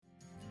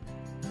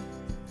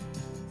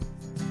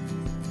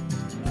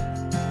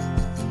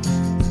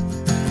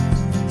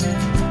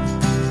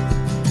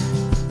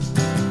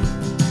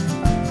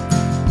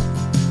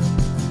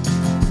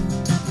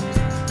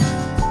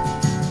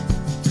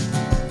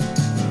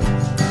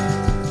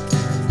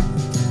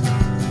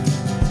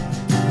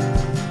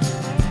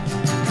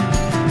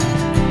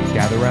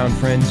Round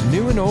friends,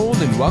 new and old,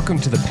 and welcome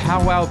to the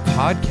Powwow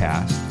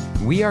Podcast.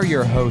 We are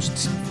your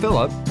hosts,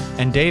 Philip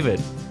and David.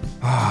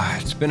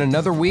 It's been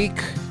another week,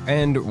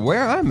 and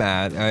where I'm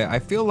at, I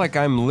feel like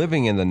I'm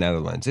living in the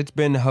Netherlands. It's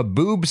been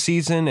haboob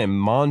season and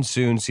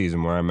monsoon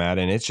season where I'm at,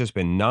 and it's just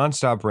been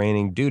nonstop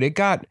raining. Dude, it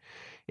got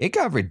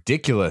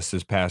ridiculous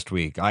this past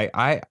week.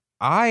 I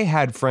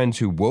had friends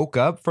who woke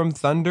up from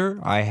thunder.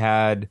 I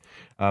had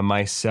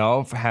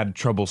myself had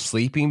trouble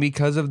sleeping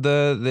because of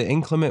the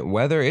inclement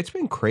weather. It's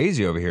been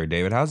crazy over here,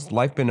 David. How's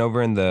life been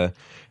over in the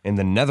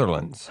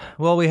Netherlands?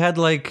 Well, we had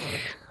like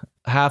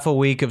half a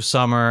week of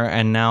summer,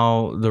 and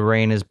now the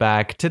rain is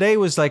back. Today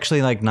was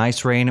actually like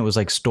nice rain. It was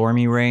like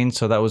stormy rain,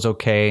 so that was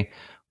okay.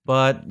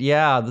 But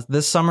yeah,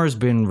 this summer's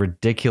been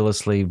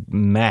ridiculously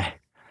meh,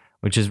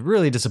 which is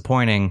really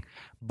disappointing.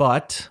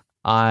 But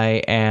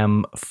I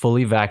am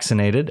fully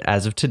vaccinated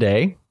as of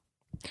today.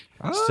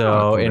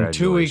 So in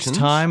 2 weeks'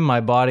 time,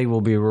 my body will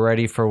be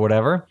ready for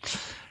whatever.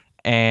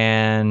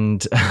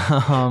 And,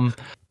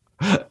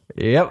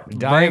 yep.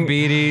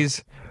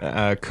 Diabetes,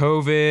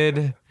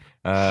 COVID,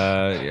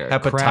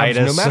 hepatitis. Crabs,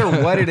 no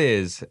matter what it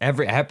is,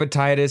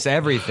 hepatitis,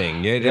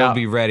 everything. It'll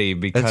be ready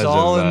because it's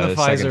all of in the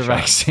Pfizer shot.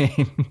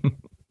 vaccine.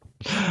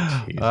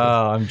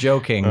 Oh, I'm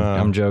joking.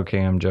 I'm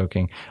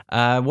joking.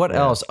 What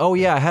else? Oh,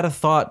 yeah. I had a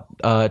thought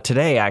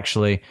today,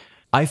 actually.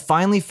 I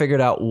finally figured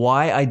out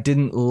why I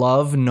didn't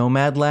love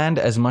Nomadland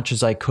as much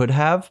as I could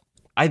have.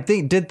 I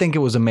did think it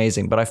was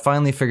amazing, but I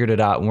finally figured it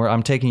out. And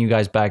I'm taking you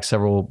guys back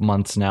several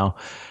months now.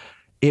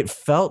 It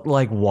felt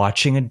like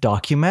watching a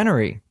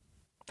documentary.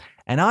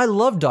 And I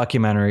love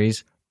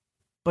documentaries,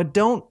 but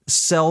don't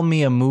sell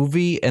me a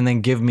movie and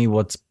then give me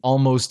what's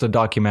almost a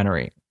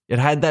documentary. It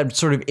had that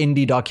sort of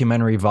indie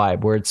documentary vibe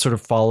where it's sort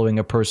of following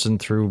a person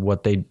through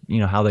what they,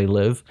 how they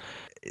live.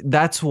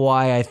 That's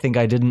why I think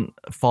I didn't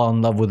fall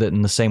in love with it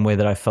in the same way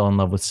that I fell in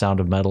love with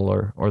Sound of Metal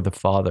or The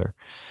Father.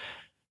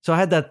 So I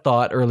had that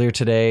thought earlier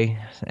today,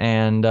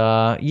 and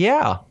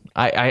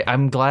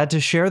I'm glad to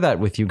share that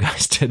with you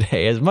guys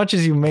today, as much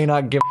as you may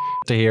not give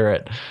to hear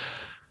it.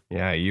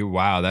 Yeah,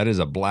 wow, that is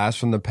a blast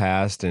from the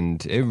past,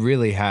 and it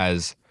really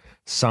has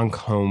sunk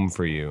home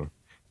for you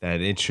that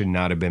it should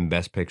not have been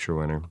Best Picture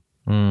winner.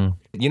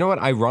 You know what?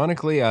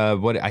 Ironically,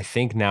 what I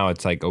think now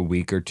it's like a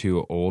week or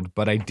two old,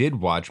 but I did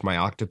watch My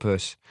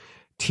Octopus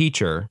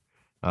Teacher,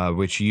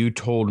 which you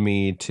told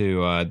me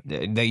to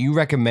that you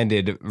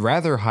recommended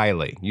rather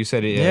highly. You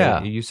said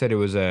it. You said it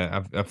was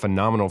a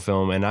phenomenal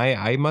film, and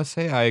I must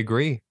say I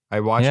agree. I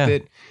watched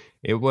it.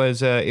 It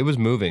was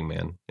moving,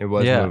 man. It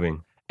was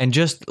moving. And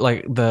just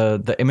like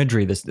the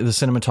imagery, the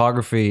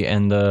cinematography,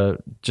 and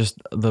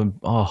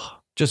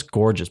just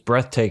gorgeous,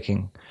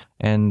 breathtaking.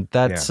 And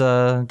that's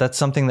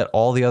something that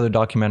all the other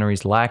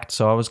documentaries lacked,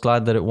 so I was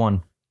glad that it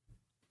won.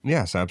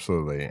 Yes,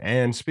 absolutely.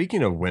 And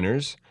speaking of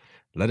winners,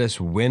 let us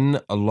win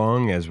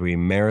along as we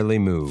merrily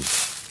move.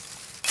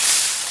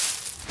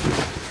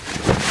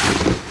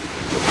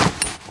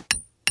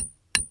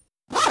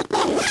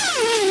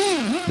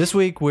 This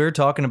week we're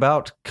talking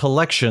about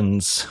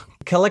collections.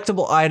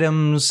 Collectible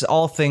items,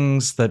 all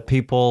things that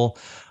people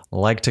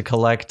like to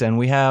collect, and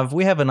we have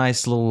a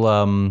nice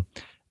little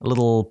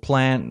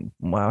plan.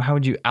 How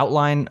would you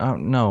outline?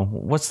 No,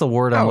 what's the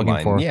word I'm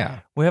looking for? Yeah,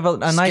 we have a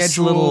nice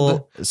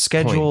little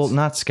schedule, points.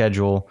 Not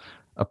schedule,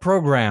 a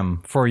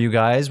program for you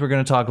guys. We're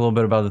going to talk a little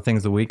bit about the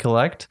things that we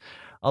collect,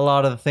 a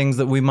lot of the things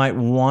that we might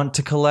want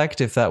to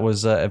collect if that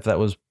was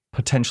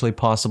potentially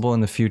possible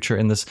in the future,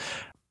 in this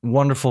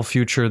wonderful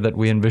future that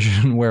we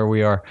envision, where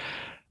we are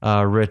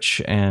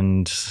rich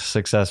and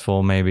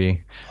successful,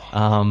 maybe.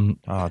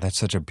 That's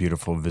such a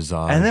beautiful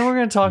visage. And then we're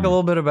going to talk a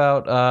little bit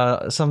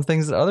about some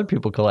things that other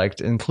people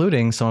collect,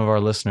 including some of our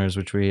listeners,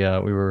 which we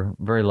were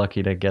very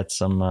lucky to get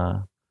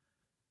some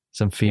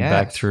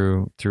feedback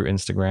through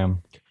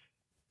Instagram.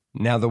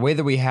 Now, the way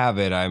that we have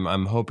it,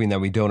 I'm hoping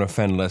that we don't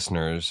offend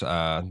listeners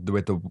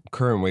with the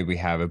current way we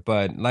have it.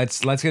 But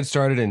let's get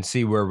started and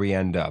see where we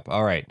end up.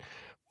 All right.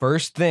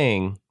 First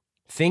thing,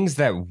 things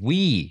that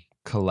we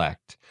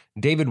collect.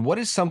 David, what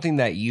is something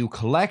that you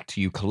collect?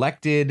 You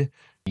collected?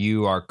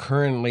 You are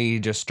currently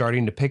just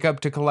starting to pick up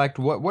to collect?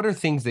 What are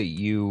things that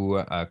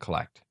you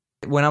collect?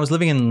 When I was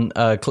living in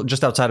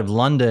just outside of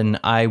London,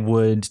 I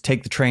would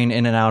take the train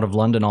in and out of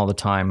London all the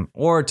time,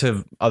 or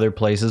to other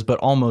places, but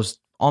almost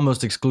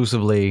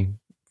exclusively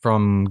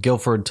from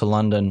Guildford to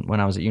London when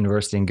I was at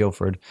university in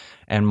Guildford.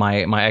 And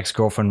my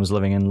ex-girlfriend was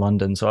living in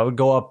London, so I would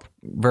go up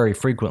very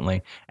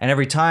frequently. And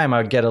every time I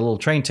would get a little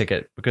train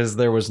ticket because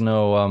there was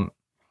no...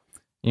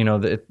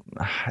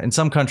 in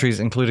some countries,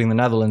 including the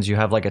Netherlands, you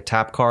have like a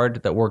tap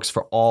card that works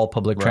for all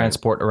public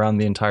transport around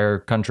the entire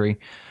country.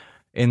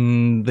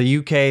 In the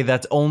UK,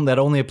 that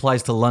only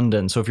applies to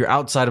London. So if you're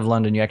outside of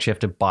London, you actually have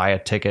to buy a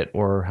ticket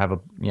or have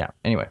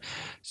anyway.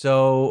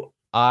 So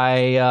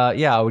I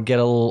would get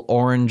a little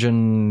orange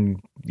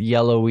and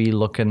yellowy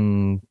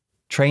looking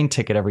train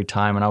ticket every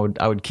time, and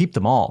I would keep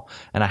them all,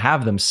 and I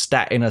have them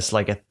stacked in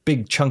like a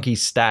big chunky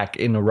stack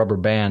in a rubber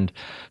band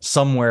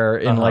somewhere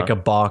in like a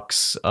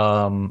box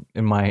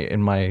in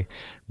my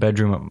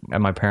bedroom at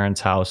my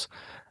parents' house.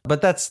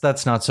 But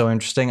that's not so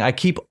interesting. I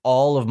keep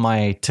all of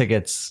my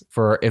tickets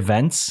for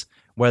events,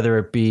 whether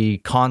it be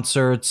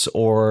concerts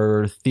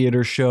or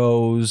theater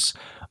shows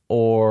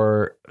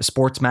or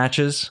sports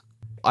matches.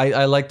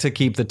 I like to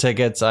keep the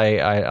tickets.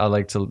 I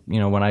like to,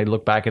 when I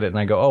look back at it and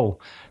I go, oh,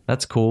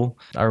 that's cool.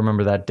 I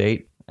remember that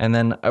date. And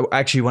then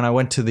actually, when I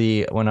went to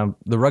the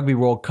Rugby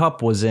World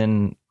Cup was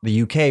in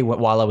the UK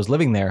while I was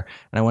living there,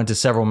 and I went to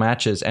several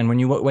matches. And when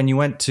you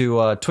went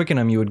to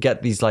Twickenham, you would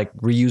get these like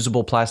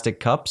reusable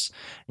plastic cups.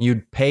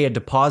 You'd pay a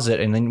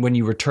deposit, and then when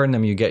you return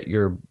them, you get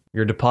your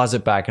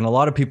deposit back. And a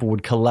lot of people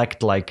would collect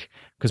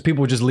because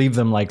people would just leave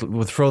them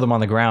would throw them on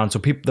the ground. So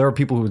there are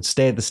people who would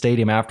stay at the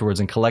stadium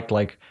afterwards and collect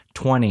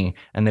 20,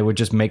 and they would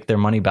just make their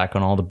money back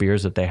on all the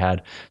beers that they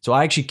had. So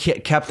I actually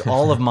kept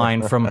all of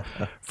mine from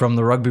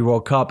the Rugby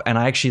World Cup, and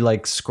I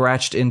actually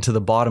scratched into the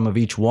bottom of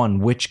each one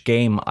which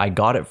game I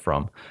got it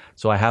from.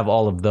 So I have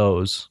all of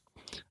those.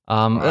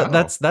 Wow.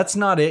 That's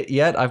not it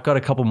yet. I've got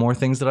a couple more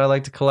things that I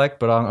like to collect,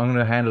 but I'm going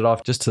to hand it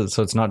off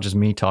so it's not just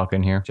me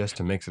talking here. Just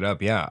to mix it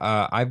up, yeah.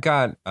 I've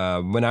got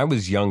when I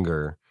was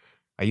younger,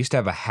 I used to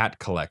have a hat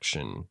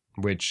collection,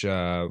 which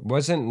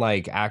wasn't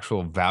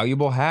actual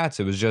valuable hats.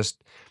 It was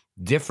just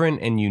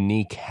different and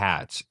unique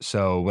hats.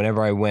 So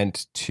whenever I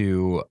went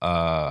to,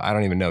 I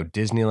don't even know,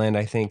 Disneyland,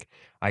 I think,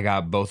 I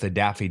got both a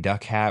Daffy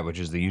Duck hat, which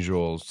is the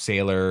usual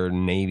sailor,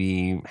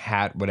 Navy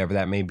hat, whatever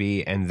that may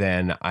be. And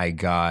then I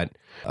got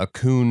a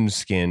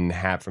coonskin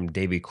hat from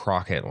Davy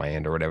Crockett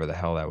Land or whatever the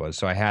hell that was.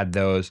 So I had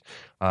those,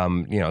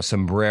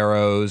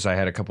 sombreros. I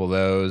had a couple of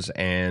those,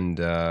 and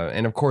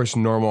of course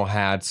normal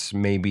hats.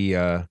 Maybe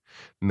I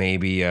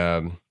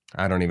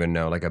don't even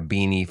know, like a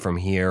beanie from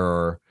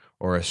here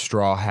or a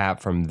straw hat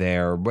from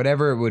there,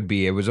 whatever it would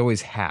be. It was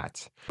always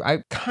hats.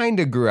 I kind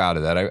of grew out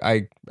of that.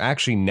 I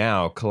actually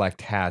now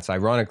collect hats.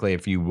 Ironically,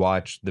 if you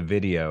watch the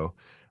video,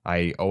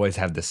 I always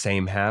have the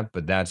same hat,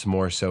 but that's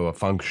more so a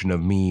function of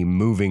me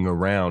moving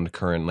around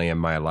currently in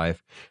my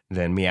life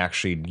than me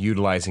actually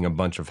utilizing a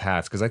bunch of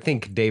hats. Because I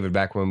think, David,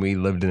 back when we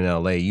lived in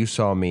LA, you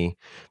saw me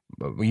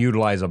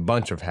utilize a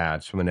bunch of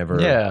hats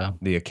whenever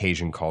the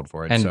occasion called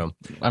for it. And so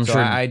I'm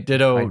sure I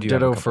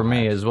ditto for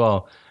me as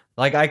well.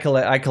 I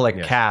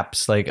collect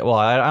caps.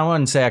 I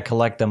wouldn't say I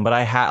collect them, but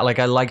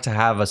I like to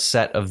have a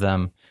set of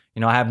them.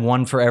 I have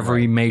one for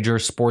every major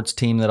sports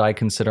team that I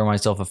consider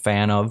myself a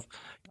fan of.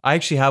 I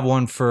actually have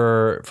one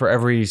for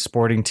every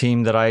sporting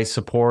team that I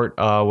support,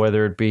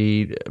 whether it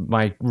be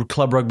my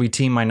club rugby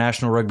team, my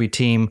national rugby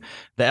team,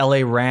 the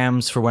LA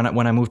Rams for when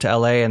I moved to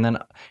LA, and then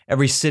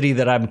every city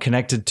that I'm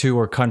connected to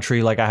or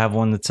country. I have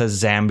one that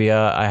says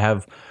Zambia. I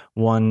have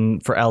one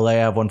for LA. I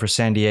have one for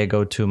San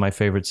Diego, two of my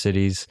favorite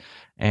cities.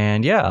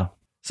 And yeah,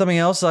 something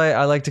else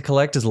I like to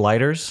collect is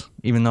lighters,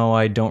 even though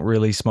I don't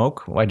really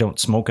smoke. I don't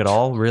smoke at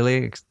all,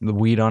 really. The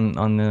weed on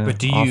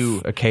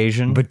the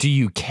occasion. But do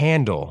you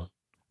candle?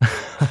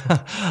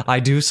 I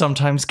do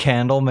sometimes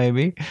candle,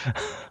 maybe.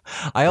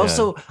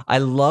 I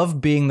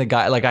love being the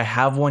guy. I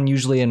have one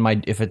usually in my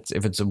if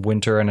it's a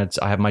winter and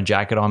I have my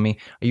jacket on me.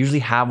 I usually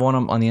have one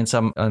on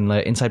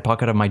the inside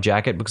pocket of my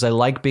jacket because I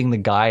like being the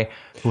guy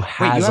who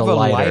has a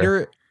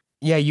lighter.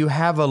 Yeah, you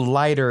have a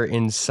lighter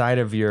inside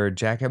of your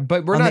jacket,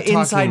 but we're not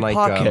talking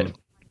pocket.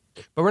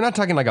 But we're not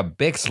talking like a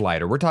Bix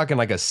lighter. We're talking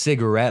like a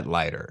cigarette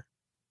lighter.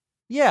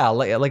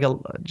 Yeah,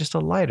 just a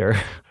lighter.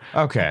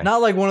 Okay,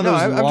 not like one of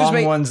those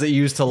long ones that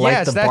you used to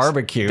light the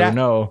barbecue.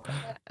 No,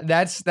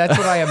 that's what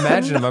I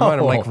imagine in my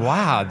mind. I'm like,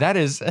 wow, that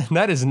is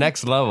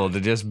next level to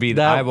just be.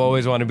 I've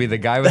always wanted to be the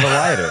guy with a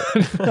lighter.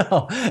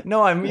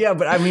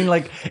 but I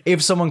mean,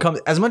 if someone comes,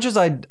 as much as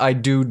I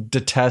do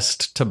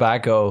detest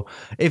tobacco,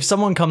 if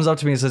someone comes up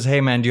to me and says, "Hey,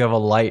 man, do you have a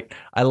light?"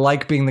 I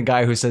like being the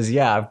guy who says,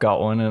 "Yeah, I've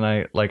got one," and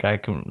I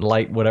can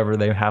light whatever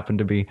they happen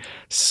to be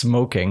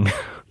smoking.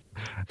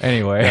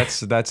 Anyway,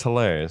 that's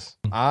hilarious.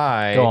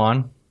 Go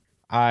on.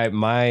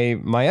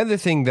 My other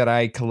thing that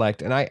I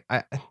collect, and I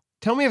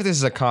tell me if this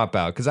is a cop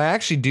out, because I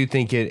actually do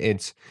think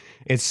it's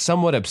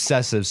somewhat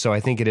obsessive. So I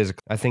think it is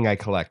a thing I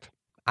collect.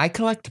 I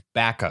collect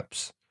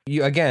backups.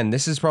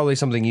 This is probably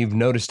something you've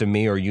noticed of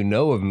me, or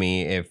of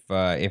me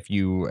if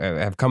you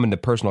have come into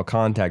personal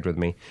contact with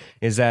me,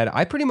 is that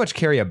I pretty much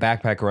carry a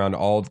backpack around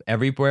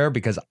everywhere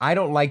because I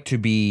don't like to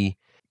be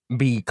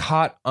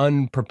caught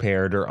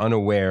unprepared or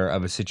unaware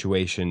of a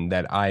situation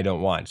that I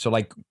don't want. So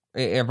if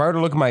I were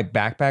to look at my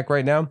backpack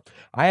right now,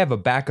 I have a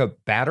backup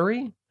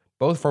battery,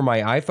 both for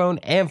my iPhone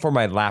and for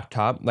my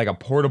laptop, like a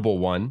portable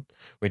one,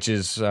 which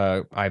is,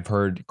 I've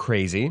heard,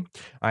 crazy.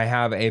 I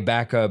have a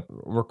backup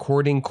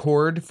recording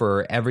cord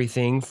for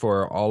everything,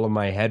 for all of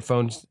my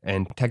headphones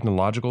and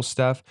technological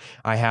stuff.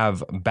 I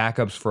have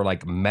backups for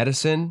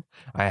medicine.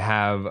 I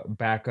have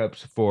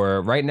backups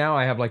for, right now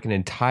I have an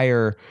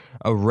entire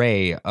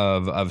array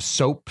of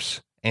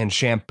soaps and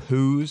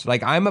shampoos.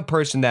 I'm a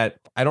person that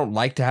I don't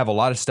like to have a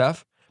lot of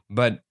stuff,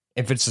 but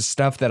if it's the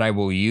stuff that I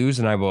will use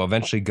and I will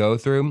eventually go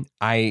through,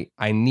 I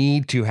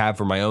need to have,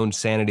 for my own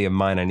sanity of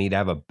mind, I need to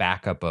have a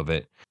backup of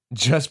it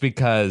just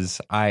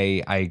because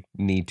I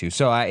need to.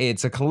 So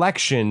it's a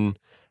collection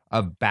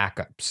of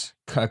backups,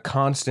 a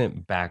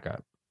constant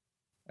backup.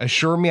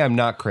 Assure me I'm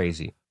not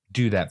crazy.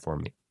 do that for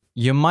me.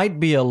 You might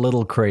be a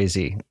little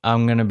crazy.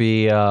 I'm gonna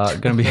be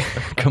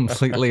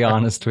completely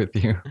honest with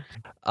you.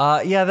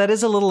 Yeah, that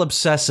is a little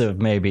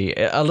obsessive, maybe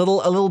a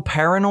little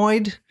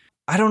paranoid.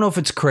 I don't know if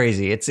it's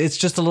crazy. It's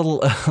just a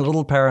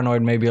little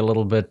paranoid, maybe a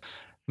little bit,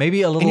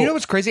 maybe a little. And you know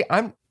what's crazy?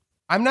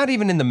 I'm not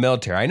even in the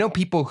military. I know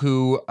people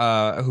who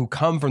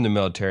come from the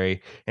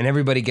military, and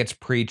everybody gets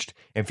preached.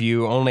 If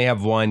you only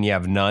have one, you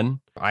have none.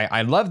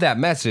 I love that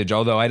message,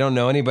 although I don't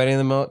know anybody in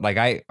the military.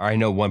 Like I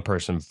know one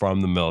person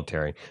from the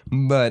military,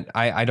 but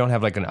I don't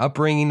have like an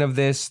upbringing of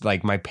this.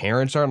 Like my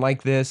parents aren't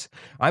like this.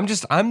 I'm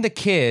the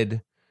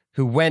kid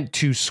who went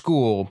to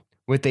school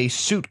with a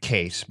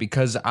suitcase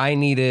because I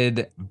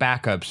needed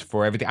backups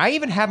for everything. I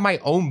even have my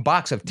own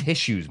box of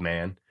tissues,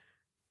 man.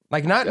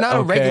 Like not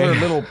a regular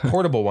little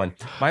portable one.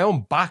 My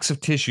own box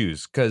of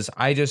tissues because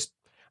I just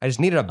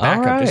needed a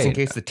backup just in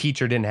case the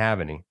teacher didn't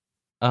have any.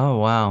 Oh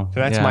wow! So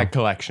that's my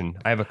collection.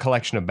 I have a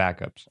collection of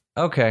backups.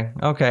 Okay.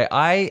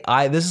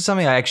 I this is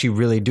something I actually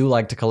really do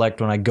like to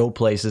collect when I go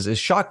places is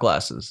shot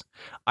glasses.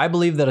 I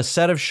believe that a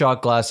set of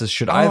shot glasses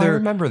should I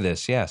remember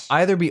this. Yes,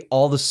 either be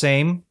all the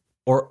same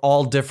or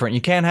all different.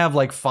 You can't have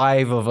like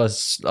 5 of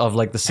us of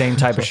like the same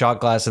type of shot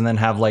glass and then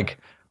have like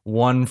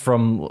one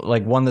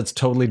that's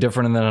totally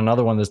different and then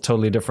another one that's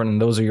totally different,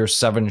 and those are your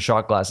 7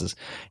 shot glasses.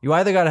 You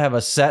either got to have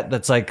a set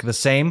that's like the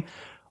same,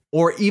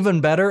 or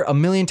even better, a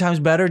million times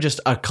better, just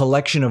a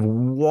collection of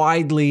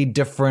widely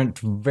different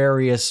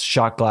various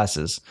shot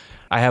glasses.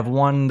 I have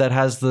one that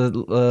has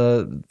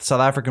the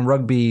South African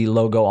rugby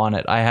logo on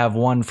it. I have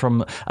one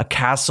from a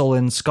castle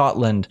in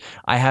Scotland.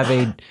 I have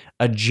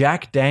a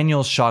Jack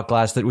Daniel's shot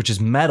glass which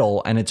is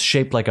metal and it's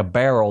shaped like a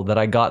barrel that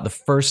I got the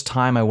first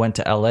time I went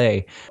to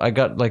LA. I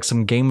got like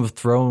some Game of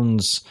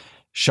Thrones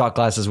shot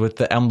glasses with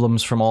the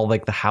emblems from all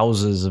like the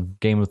houses of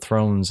Game of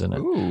Thrones in it.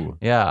 Ooh.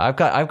 Yeah, I've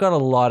got a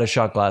lot of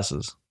shot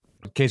glasses.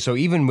 Okay, so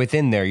even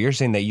within there, you're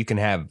saying that you can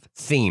have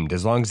themed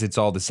as long as it's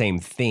all the same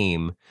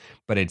theme,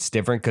 but it's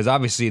different because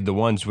obviously the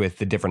ones with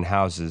the different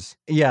houses.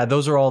 Yeah,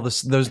 those are all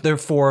there are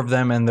 4 of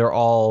them, and they're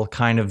all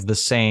kind of the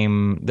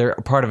same. They're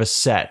part of a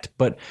set,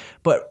 but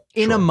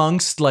in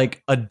amongst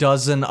like a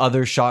dozen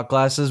other shot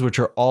glasses, which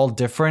are all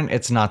different,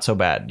 it's not so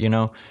bad, you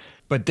know.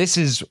 But this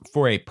is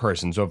for a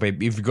person. So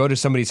if you go to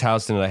somebody's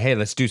house and they're like, hey,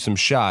 let's do some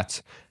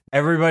shots,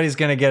 everybody's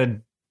gonna get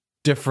a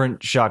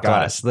different shot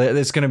glass.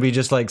 It's going to be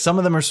just like some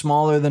of them are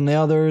smaller than the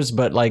others,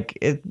 but like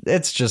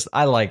it's just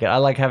I like it. I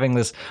like having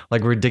this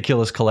like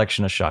ridiculous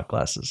collection of shot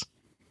glasses.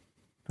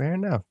 Fair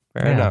enough.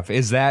 Fair enough.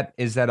 Is that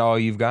all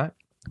you've got?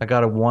 I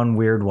got one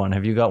weird one.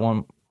 Have you got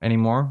one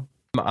anymore?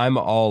 I'm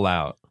all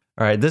out.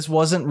 All right. This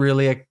wasn't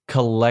really a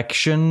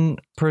collection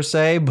per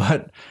se,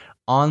 but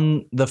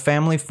on the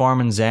family farm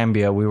in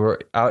Zambia, we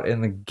were out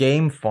in the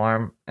game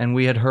farm and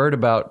we had heard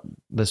about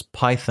this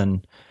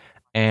python.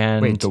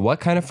 And wait, the what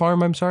kind of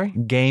farm? I'm sorry?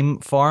 Game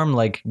farm,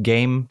 like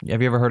game.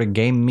 Have you ever heard of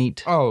game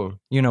meat? Oh,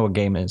 you know what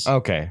game is.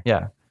 Okay.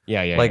 Yeah.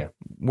 Like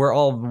we're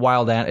all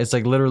wild ant. It's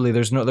like literally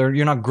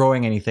you're not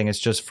growing anything. It's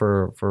just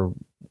for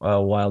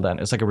wild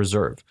ant. It's like a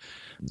reserve.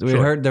 We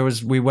heard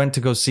we went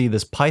to go see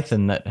this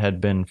python that had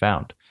been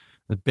found.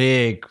 The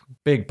big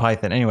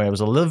python. Anyway, it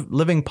was a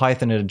living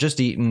python. It had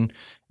just eaten.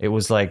 It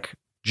was like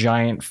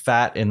giant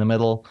fat in the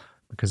middle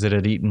because it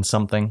had eaten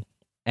something.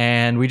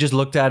 And we just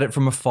looked at it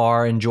from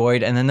afar,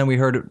 enjoyed, and then we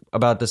heard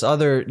about this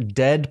other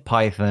dead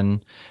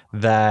python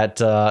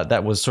that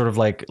was sort of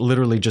like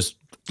literally just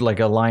like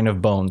a line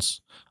of bones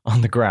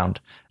on the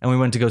ground, and we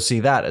went to go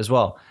see that as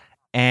well.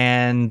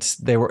 And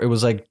it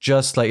was like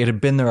just like it had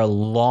been there a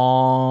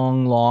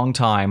long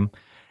time,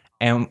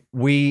 and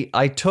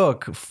I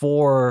took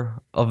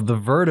 4 of the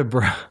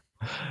vertebrae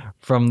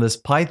from this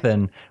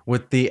python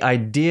with the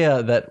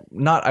idea that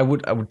I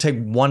would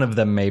take one of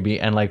them maybe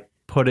and like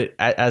put it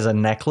as a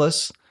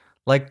necklace,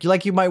 like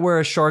you might wear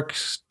a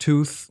shark's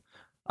tooth.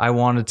 I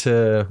wanted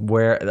to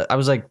wear. I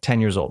was like 10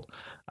 years old.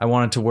 I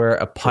wanted to wear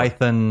a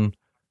python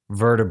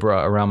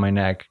vertebra around my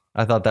neck.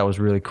 I thought that was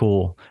really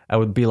cool. I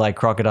would be like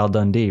Crocodile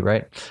Dundee,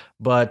 right?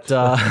 But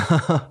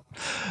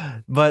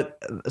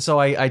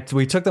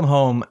we took them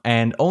home,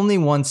 and only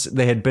once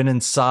they had been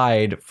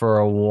inside for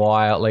a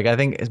while. Like I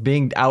think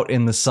being out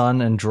in the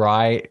sun and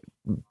dry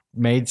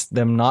made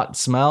them not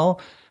smell.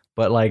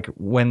 But like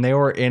when they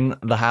were in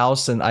the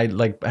house and I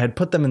like had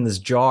put them in this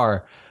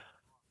jar,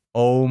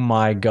 oh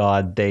my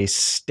God, they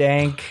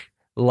stank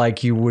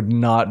like you would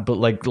not, but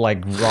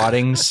like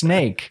rotting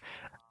snake.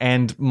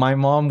 And my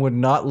mom would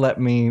not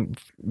let me.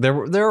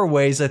 There are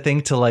ways I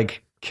think to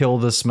like kill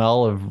the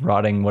smell of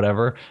rotting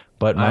whatever,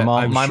 but my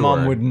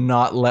mom would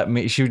not let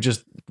me. She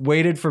just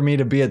waited for me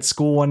to be at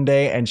school one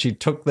day, and she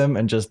took them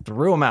and just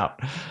threw them out.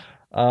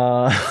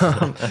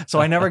 So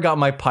I never got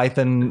my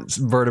python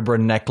vertebra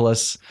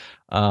necklace.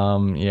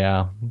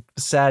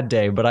 Sad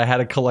day, but I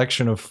had a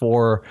collection of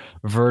 4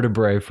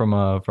 vertebrae from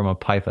a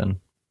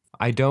python.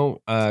 I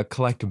don't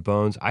collect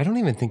bones. I don't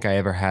even think I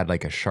ever had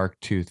like a shark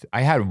tooth.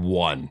 I had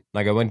one.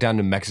 Like I went down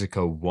to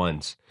Mexico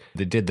once.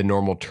 They did the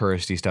normal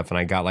touristy stuff, and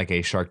I got like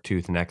a shark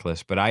tooth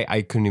necklace. But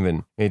I couldn't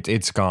even.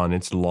 It's gone.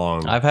 It's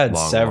long. I've had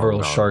long, several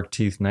long gone. shark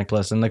teeth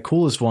necklace, and the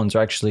coolest ones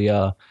are actually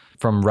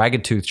from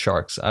ragged tooth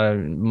sharks. I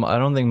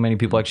don't think many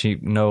people actually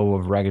know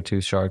of ragged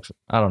tooth sharks.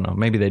 I don't know.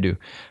 Maybe they do.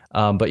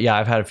 But yeah,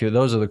 I've had a few.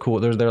 Those are the cool.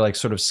 They're like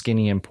sort of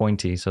skinny and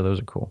pointy, so those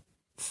are cool.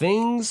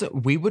 Things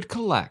we would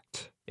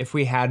collect if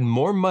we had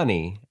more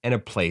money and a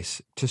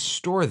place to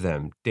store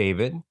them.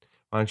 David,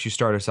 why don't you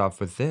start us off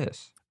with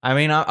this? I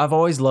mean, I've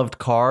always loved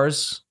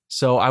cars,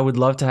 so I would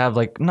love to have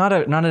like not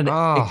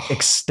an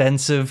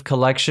extensive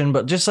collection,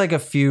 but just like a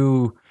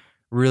few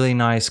really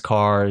nice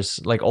cars,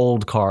 like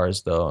old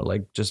cars though,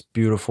 like just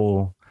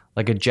beautiful,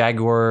 like a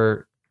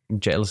Jaguar.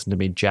 Listen to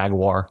me,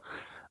 Jaguar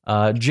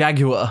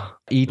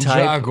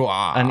E-Type,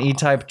 an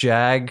E-Type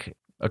Jag,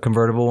 a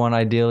convertible one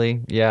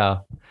ideally. Yeah.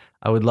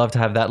 I would love to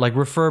have that, like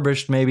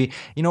refurbished, maybe.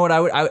 You know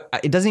what?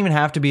 It doesn't even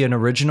have to be an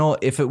original.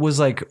 If it was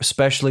like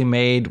specially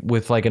made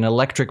with like an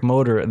electric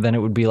motor, then it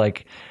would be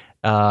like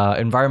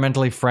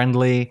environmentally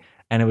friendly,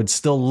 and it would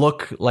still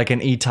look like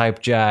an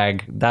E-Type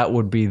Jag. That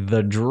would be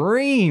the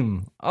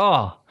dream.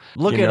 Oh,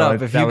 look it up.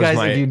 If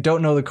you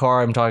don't know the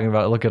car I'm talking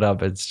about, look it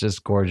up. It's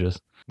just gorgeous.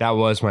 That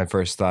was my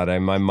first thought.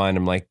 In my mind,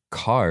 I'm like,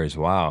 cars.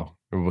 Wow.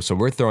 So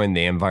we're throwing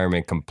the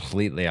environment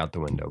completely out the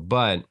window,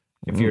 but.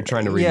 If you're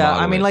trying to remodel,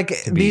 I mean, like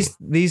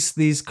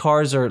these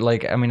cars are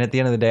like, I mean, at the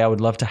end of the day, I would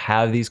love to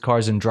have these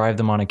cars and drive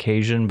them on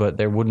occasion, but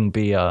it wouldn't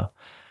be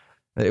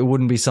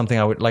something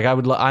I would like.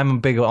 I'm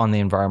big on the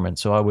environment,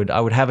 so I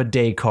would have a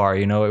day car.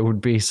 You know, it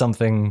would be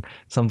something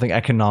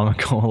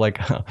economical, like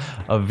a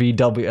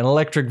VW, an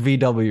electric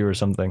VW or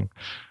something.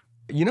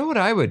 You know what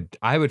I would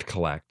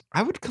collect?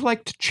 I would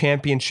collect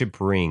championship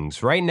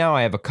rings. Right now,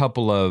 I have a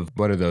couple of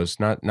what are those?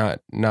 Not.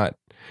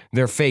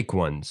 They're fake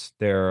ones.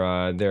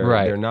 They're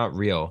not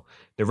real.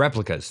 They're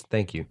replicas.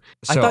 Thank you.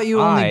 So I thought you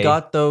only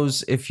got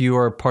those if you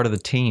were part of the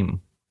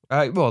team.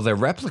 Well, they're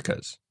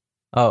replicas.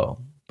 Oh,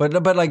 but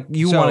like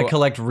you want to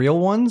collect real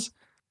ones?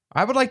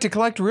 I would like to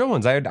collect real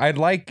ones. I'd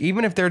like,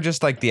 even if they're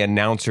just like the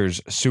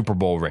announcer's Super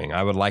Bowl ring,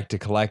 I would like to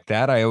collect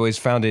that. I always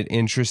found it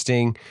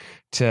interesting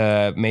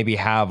to maybe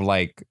have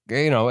like,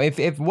 you know,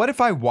 what if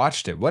I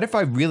watched it? What if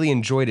I really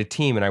enjoyed a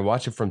team and I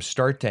watched it from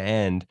start to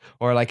end,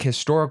 or like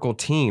historical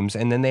teams,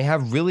 and then they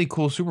have really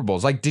cool Super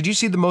Bowls? Like, did you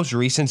see the most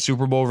recent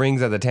Super Bowl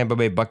rings that the Tampa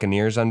Bay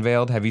Buccaneers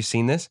unveiled? Have you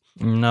seen this?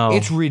 No.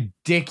 It's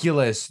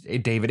ridiculous,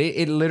 David.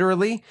 It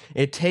literally,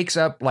 it takes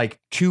up like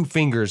 2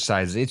 fingers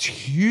sizes. It's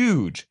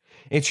huge.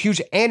 It's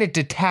huge, and it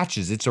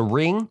detaches. It's a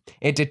ring.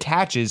 It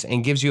detaches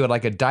and gives you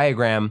like a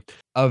diagram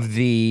of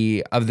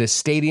the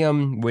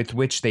stadium with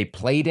which they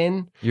played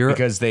in.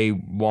 Because they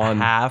won.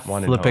 Half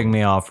flipping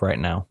me off right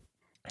now.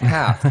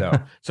 Half though,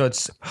 so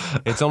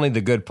it's only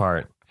the good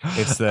part.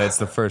 It's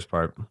the first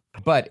part,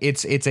 but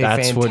it's a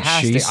That's fantastic. What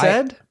she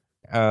said.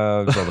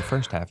 Well, the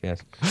first half,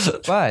 yes,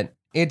 but.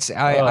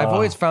 I've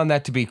always found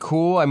that to be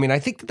cool. I mean, I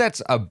think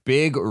that's a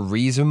big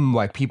reason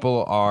why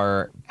people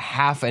are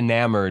half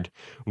enamored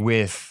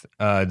with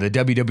the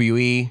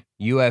WWE,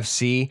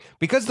 UFC,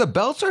 because the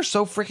belts are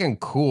so freaking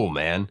cool,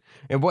 man.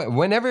 And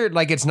whenever,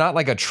 like, it's not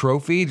like a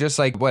trophy, just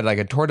like like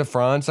a Tour de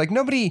France. Like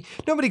nobody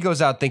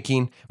goes out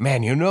thinking,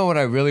 man, you know what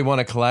I really want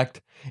to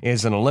collect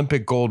is an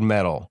Olympic gold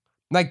medal.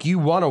 Like, you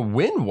want to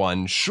win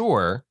one,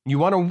 sure, you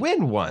want to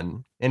win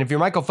one, and if you're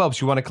Michael Phelps,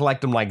 you want to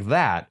collect them like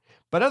that.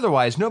 But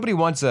otherwise, nobody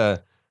wants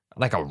a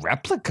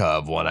replica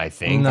of one, I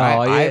think.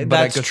 No,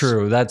 that's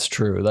true. That's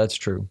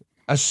true.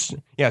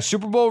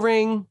 Super Bowl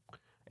ring,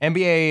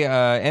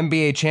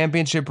 NBA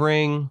championship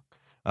ring.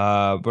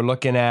 We're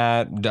looking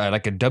at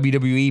like a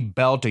WWE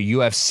belt, a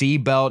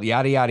UFC belt,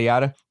 yada, yada,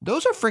 yada.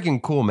 Those are freaking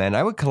cool, man.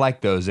 I would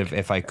collect those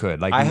if I could.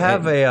 Like, I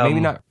have maybe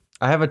not.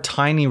 I have a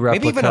tiny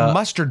replica. Maybe even a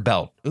mustard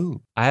belt. Ooh.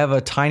 I have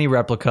a tiny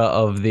replica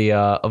of the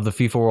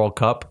FIFA World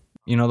Cup.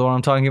 You know the one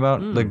I'm talking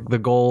about? The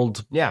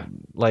gold,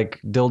 like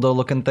dildo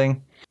looking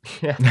thing.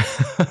 Yeah.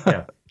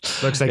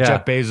 Looks like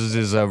Jeff Bezos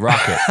is a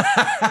rocket.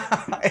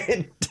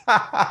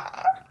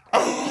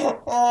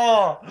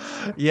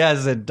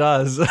 Yes, it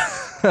does.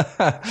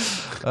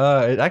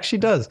 It actually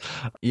does.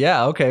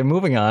 Yeah. Okay.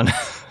 Moving on.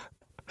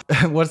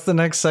 What's the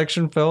next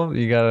section, Phil?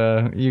 You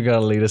gotta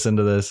lead us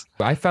into this.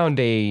 I found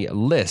a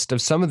list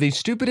of some of the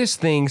stupidest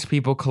things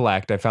people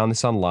collect. I found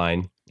this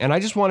online, and I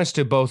just want us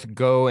to both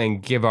go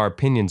and give our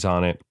opinions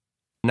on it.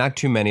 Not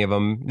too many of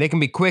them. They can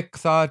be quick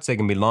thoughts. They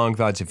can be long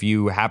thoughts. If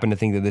you happen to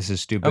think that this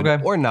is stupid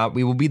or not,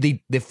 we will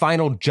be the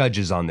final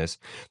judges on this.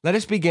 Let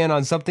us begin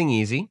on something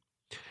easy.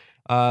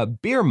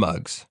 Beer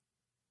mugs.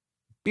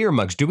 Beer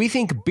mugs. Do we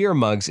think beer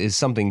mugs is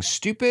something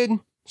stupid,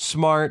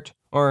 smart,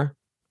 or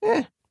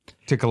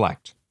to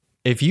collect?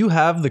 If you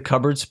have the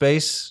cupboard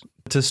space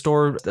to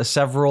store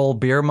several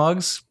beer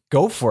mugs,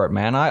 go for it,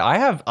 man. I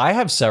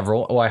have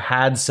several. Oh, I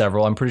had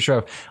several. I'm pretty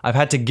sure I've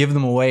had to give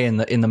them away in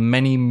the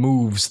many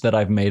moves that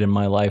I've made in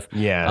my life.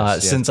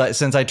 Yes.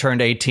 Since I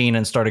turned 18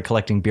 and started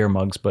collecting beer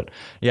mugs. But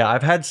yeah,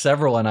 I've had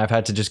several, and I've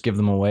had to just give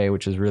them away,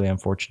 which is really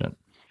unfortunate.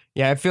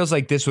 Yeah, it feels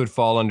like this would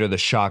fall under the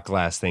shot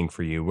glass thing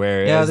for you,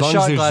 where Yeah, as the long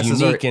shot as there's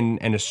glasses unique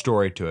and a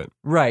story to it.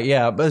 Right,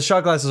 yeah, but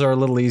shot glasses are a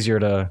little easier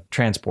to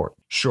transport.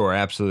 Sure,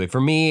 absolutely.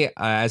 For me,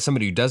 as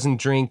somebody who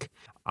doesn't drink,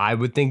 I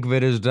would think of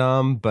it as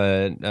dumb,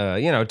 but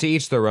to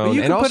each their own. But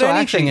you and can put also,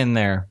 anything in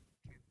there.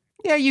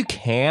 Yeah, you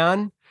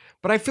can,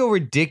 but I feel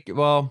ridiculous.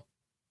 Well,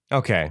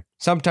 okay.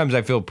 Sometimes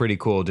I feel pretty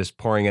cool just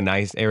pouring a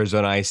nice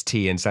Arizona iced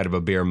tea inside of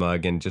a beer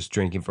mug and just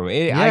drinking from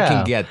it. I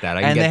can get that.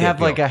 And they have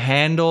like a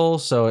handle,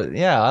 so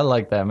yeah, I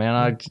like that,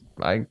 man.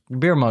 I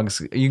beer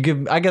mugs.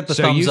 I get the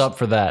thumbs up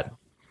for that.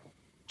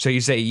 So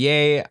you say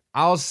yay,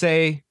 I'll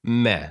say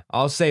meh.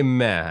 I'll say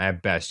meh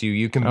at best.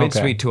 You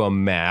convinced me to a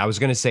meh. I was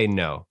gonna say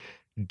no.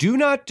 Do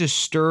not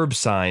disturb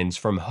signs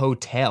from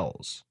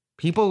hotels.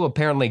 People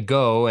apparently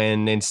go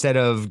and instead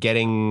of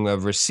getting a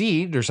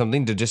receipt or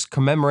something to just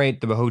commemorate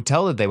the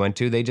hotel that they went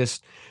to, they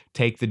just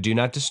take the do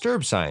not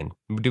disturb sign.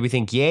 Do we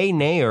think yay,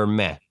 nay, or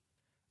meh?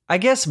 I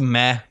guess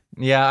meh.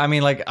 Yeah, I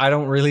mean, like, I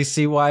don't really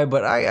see why,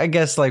 but I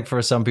guess, like,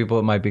 for some people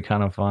it might be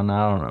kind of fun.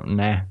 I don't know.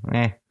 Nah,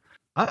 eh.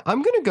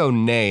 I'm going to go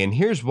nay, and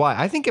here's why.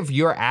 I think if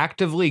you're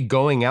actively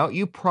going out,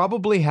 you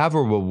probably have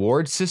a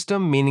reward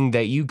system, meaning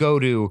that you go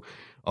to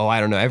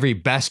I don't know, every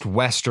Best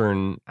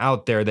Western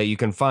out there that you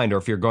can find. Or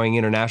if you're going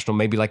international,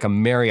 maybe like a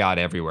Marriott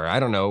everywhere. I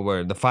don't know,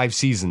 where the Five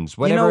Seasons,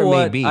 whatever it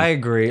may be. I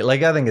agree.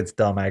 Like, I think it's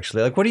dumb,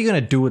 actually. Like, what are you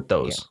going to do with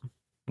those? Yeah.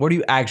 What are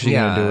you actually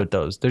going to do with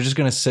those? They're just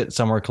going to sit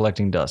somewhere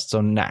collecting dust.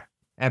 So, nah.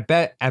 At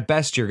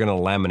best, you're going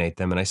to laminate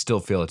them, and I still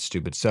feel it's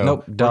stupid. So,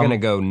 nope, we're going to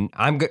go,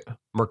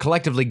 we're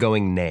collectively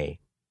going nay.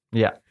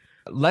 Yeah.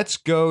 Let's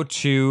go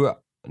to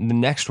the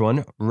next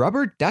one,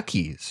 rubber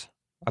duckies.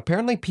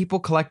 Apparently, people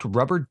collect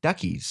rubber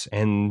duckies,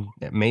 and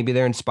maybe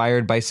they're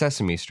inspired by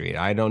Sesame Street.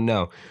 I don't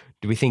know.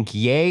 Do we think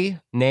yay,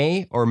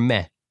 nay, or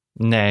meh?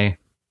 Nay.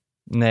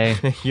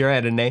 You're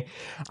at a nay.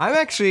 I'm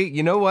actually,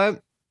 you know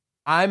what?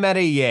 I'm at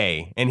a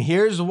yay, and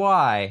here's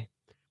why.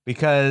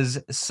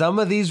 Because some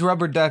of these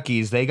rubber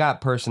duckies, they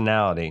got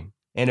personality.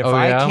 And if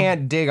I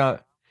can't dig on...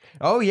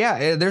 Oh,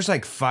 yeah. There's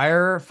like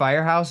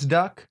Firehouse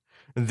Duck.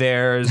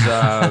 There's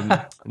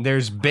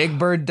Big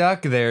Bird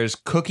Duck. There's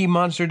Cookie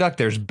Monster Duck.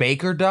 There's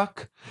Baker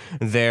Duck.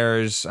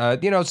 There's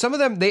some of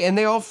them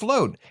they all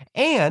float.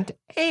 And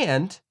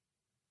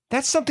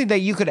that's something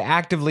that you could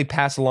actively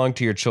pass along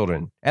to your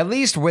children, at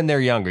least when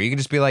they're younger. You could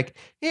just be like,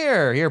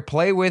 here,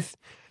 play with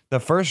the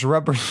first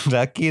rubber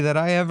ducky that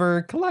I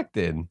ever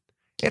collected.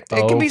 It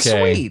can be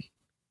sweet.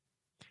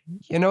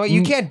 You know what?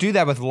 You can't do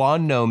that with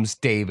lawn gnomes,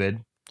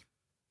 David.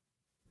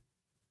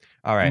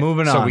 All right.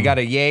 Moving on. So we got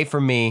a yay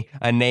from me,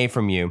 a nay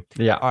from you.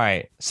 Yeah. All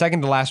right.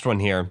 Second to last one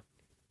here.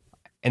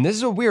 And this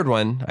is a weird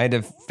one. I had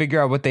to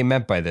figure out what they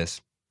meant by this.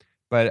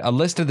 But a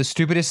list of the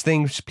stupidest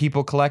things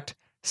people collect,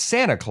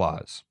 Santa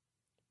Claus.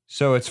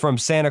 So it's from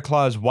Santa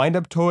Claus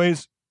wind-up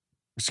toys,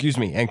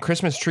 and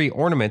Christmas tree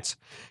ornaments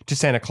to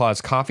Santa Claus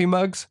coffee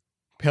mugs,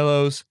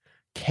 pillows,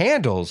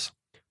 candles,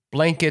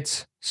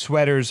 blankets,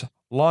 sweaters,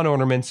 lawn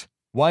ornaments,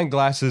 wine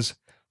glasses,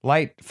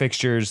 light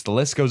fixtures. The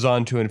list goes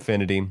on to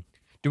infinity.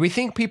 Do we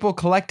think people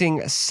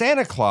collecting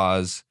Santa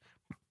Claus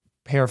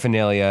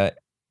paraphernalia,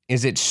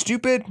 is it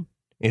stupid?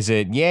 Is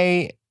it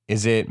yay?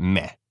 Is it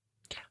meh?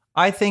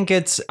 I think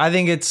it's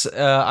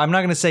I'm not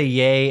going to say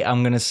yay.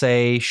 I'm going to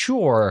say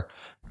sure.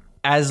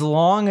 As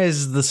long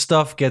as the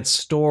stuff gets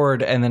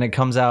stored and then it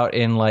comes out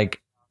in like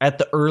at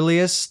the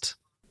earliest,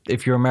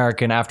 if you're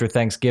American, after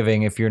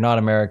Thanksgiving. If you're not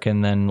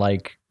American, then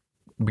like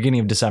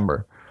beginning of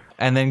December,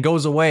 and then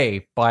goes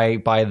away by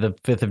the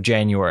 5th of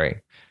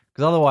January.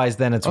 Because otherwise,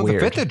 then it's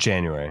weird. The 5th of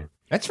January.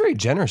 That's very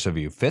generous of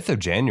you. 5th of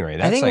January.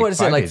 That's I think, like what is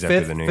it, like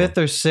 5th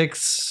or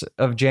 6th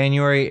of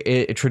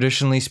January,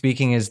 traditionally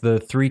speaking, is the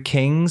Three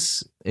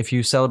Kings. If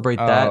you celebrate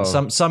that,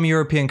 some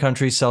European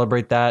countries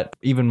celebrate that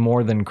even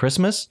more than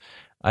Christmas.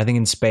 I think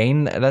in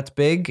Spain, that's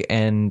big.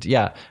 And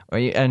yeah,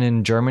 and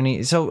in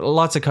Germany. So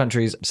lots of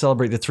countries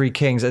celebrate the Three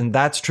Kings, and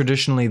that's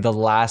traditionally the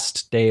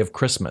last day of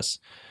Christmas.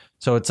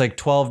 So it's like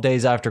 12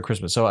 days after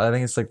Christmas. So I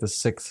think it's like the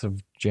 6th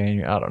of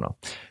January. I don't know.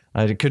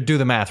 I could do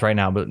the math right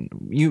now, but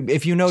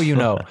if you know, you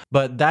know.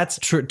 But that's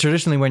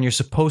traditionally when you're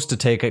supposed to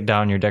take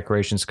down your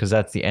decorations, because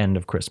that's the end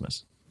of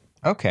Christmas.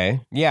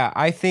 Okay. Yeah,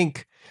 I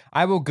think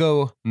I will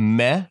go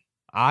meh.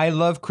 I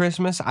love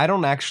Christmas. I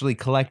don't actually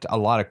collect a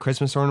lot of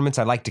Christmas ornaments.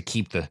 I like to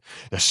keep the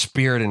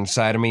spirit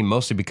inside of me,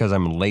 mostly because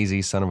I'm a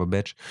lazy son of a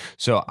bitch.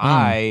 So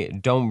I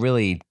don't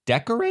really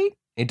decorate.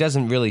 It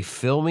doesn't really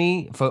fill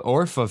me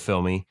or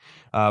fulfill me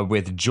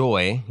with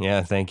joy.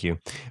 Yeah, thank you.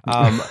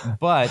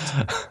 But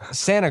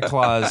Santa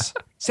Claus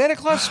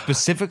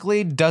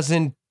specifically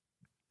doesn't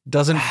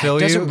fill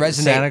you. Doesn't resonate.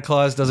 Santa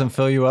Claus doesn't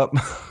fill you up.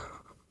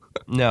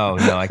 No,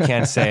 I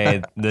can't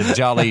say the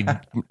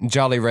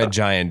jolly red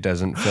giant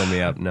doesn't fill me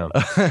up. No,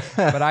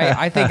 but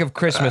I think of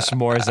Christmas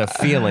more as a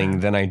feeling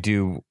than I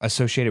do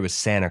associated with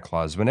Santa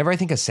Claus. Whenever I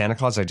think of Santa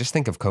Claus, I just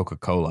think of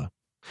Coca-Cola.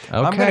 Okay.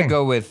 I'm gonna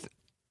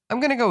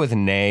go with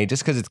nay,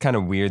 just because it's kind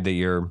of weird that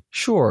you're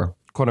sure,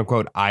 quote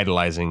unquote,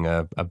 idolizing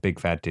a big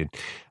fat dude.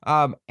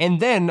 And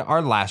then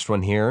our last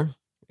one here,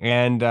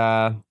 and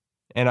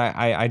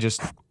I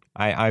just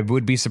I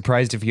would be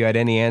surprised if you had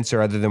any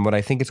answer other than what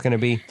I think it's going to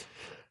be.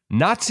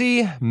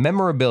 Nazi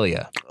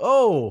memorabilia.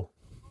 Oh.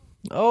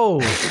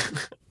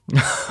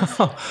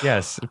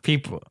 Yes,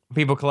 people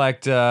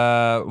collect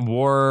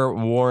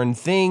war-worn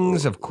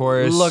things, of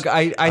course. Look,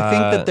 I think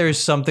that there's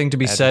something to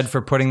be said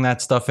for putting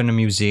that stuff in a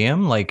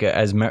museum, like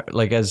as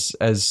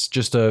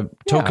just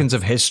tokens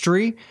of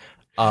history.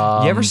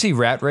 You ever see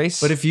Rat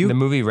Race? But if you the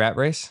movie Rat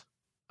Race,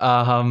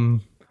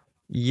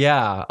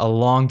 yeah, a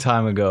long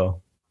time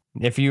ago.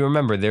 if you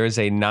remember, there is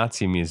a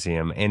Nazi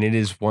museum, and it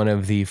is one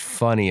of the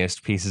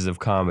funniest pieces of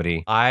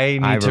comedy. I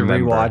need to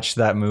rewatch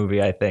that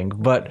movie, I think.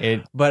 But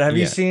have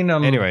you seen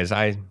Anyways,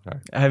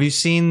 have you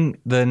seen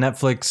the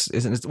Netflix?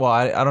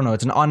 I don't know.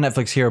 It's on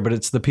Netflix here, but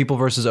it's The People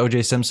versus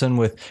O.J. Simpson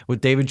with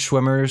David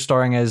Schwimmer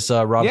starring as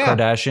Rob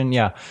Kardashian.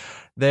 Yeah.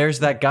 There's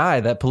that guy,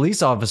 that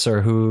police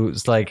officer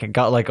who's like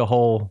got like a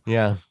whole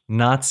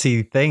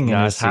Nazi thing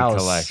in his house.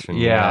 Collection.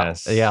 Yeah.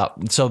 Yes. Yeah.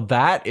 So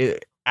that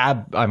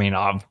I mean,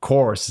 of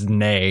course,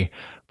 nay.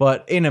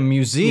 But in a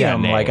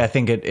museum, like I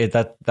think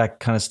that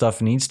kind of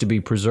stuff needs to be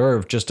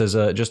preserved just as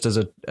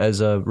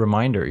a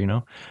reminder, you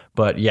know.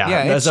 But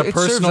as a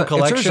personal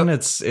collection,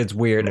 it's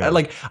weird. Yeah.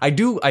 Like I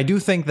do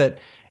think that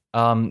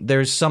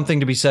there's something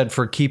to be said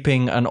for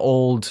keeping an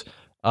old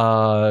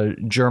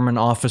German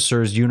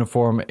officer's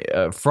uniform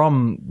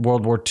from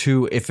World War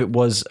II if it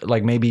was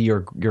like maybe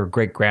your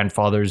great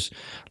grandfather's.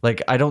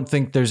 Like I don't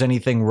think there's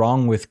anything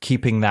wrong with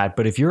keeping that,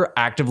 but if you're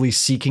actively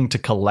seeking to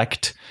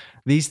collect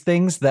these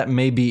things,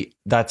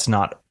 that's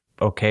not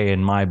okay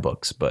in my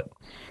books. But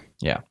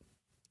yeah,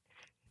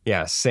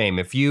 same.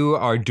 If you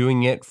are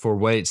doing it for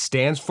what it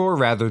stands for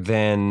rather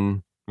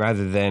than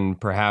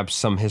perhaps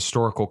some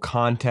historical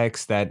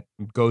context that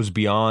goes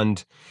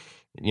beyond,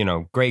 you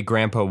know, great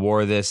grandpa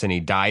wore this and he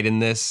died in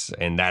this,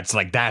 and that's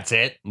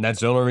it.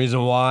 That's the only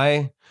reason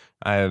why.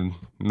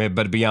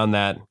 But beyond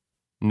that,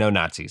 no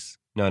Nazis.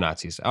 No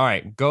Nazis. All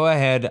right, go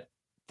ahead.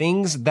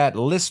 Things that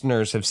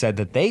listeners have said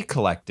that they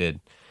collected.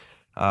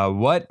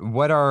 What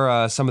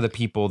are some of the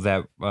people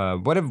that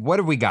what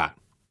have we got?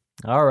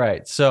 All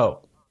right,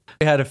 so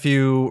we had a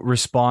few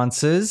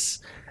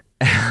responses.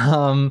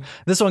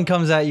 This one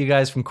comes at you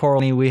guys from Coral.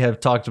 We have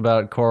talked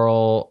about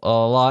Coral a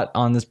lot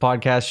on this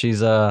podcast.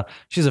 She's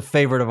a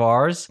favorite of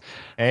ours.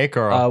 Hey,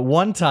 Coral.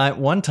 One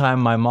time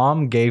my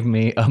mom gave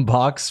me a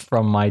box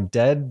from my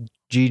dead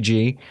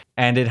Gigi,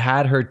 and it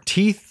had her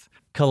teeth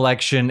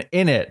collection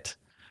in it.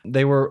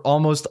 They were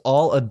almost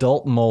all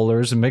adult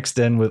molars mixed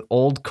in with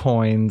old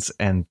coins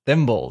and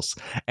thimbles.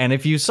 And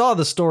if you saw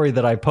the story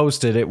that I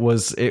posted, it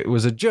was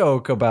a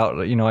joke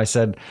about, you know, I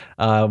said,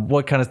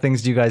 what kind of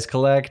things do you guys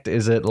collect?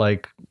 Is it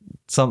like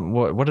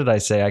what did I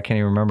say? I can't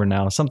even remember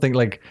now. Something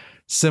like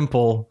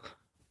simple,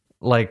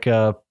 like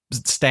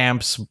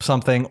stamps,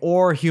 something,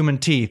 or human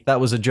teeth. That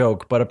was a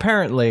joke. But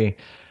apparently,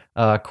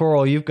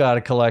 Coral, you've got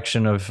a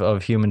collection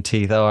of human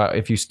teeth.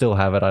 If you still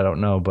have it, I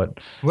don't know, but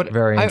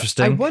very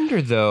interesting.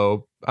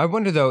 I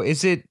wonder though,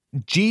 is it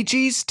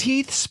Gigi's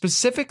teeth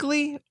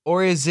specifically,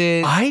 or is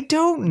it? I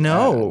don't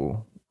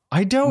know.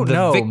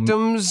 The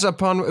victims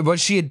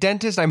was she a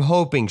dentist? I'm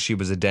hoping she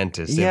was a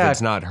dentist. Yeah, if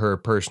it's not her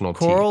personal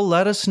teeth. Coral,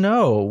 let us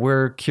know.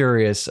 We're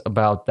curious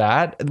about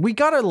that. We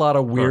got a lot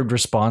of weird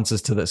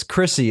responses to this.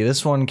 Chrissy,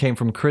 this one came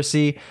from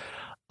Chrissy.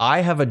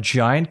 I have a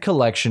giant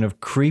collection of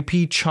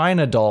creepy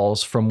China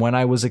dolls from when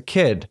I was a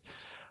kid.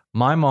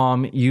 My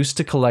mom used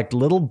to collect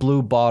little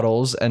blue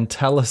bottles and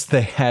tell us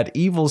they had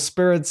evil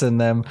spirits in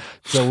them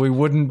so we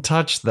wouldn't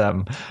touch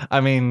them.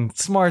 I mean,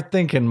 smart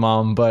thinking,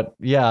 Mom, but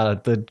yeah,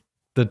 the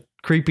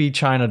creepy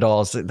China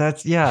dolls.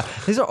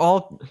 These are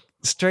all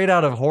straight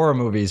out of horror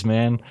movies,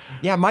 man.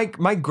 Yeah, my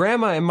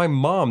grandma and my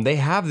mom, they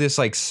have this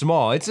like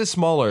it's a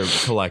smaller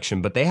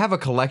collection, but they have a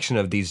collection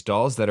of these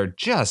dolls that are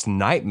just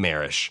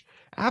nightmarish.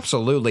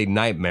 Absolutely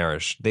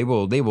nightmarish. They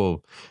will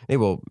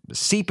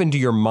seep into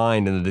your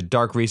mind into the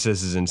dark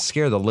recesses and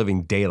scare the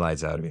living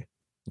daylights out of you.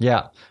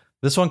 Yeah.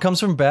 This one comes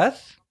from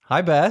Beth.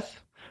 Hi,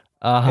 Beth.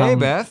 Hey,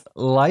 Beth.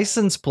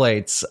 License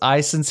plates.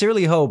 I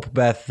sincerely hope,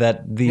 Beth,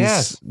 that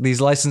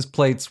these license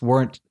plates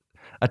weren't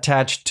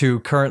attached to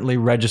currently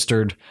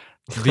registered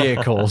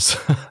vehicles.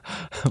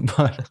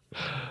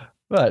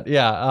 But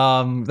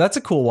yeah, that's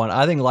a cool one.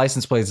 I think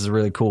license plates is a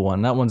really cool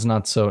one. That one's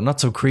not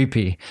so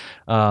creepy.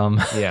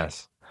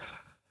 Yes.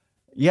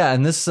 Yeah,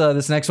 and this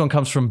next one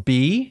comes from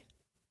B,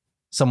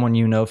 someone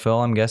you know, Phil,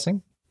 I'm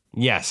guessing.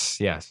 Yes.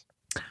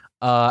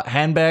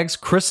 Handbags,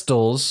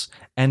 crystals,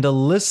 and a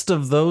list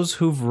of those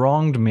who've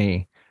wronged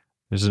me.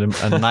 There's a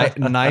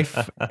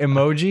knife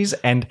emojis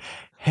and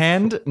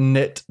hand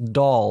knit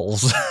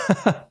dolls.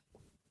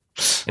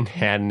 And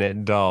hand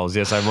knit dolls.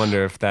 Yes, I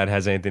wonder if that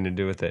has anything to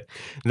do with it.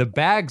 The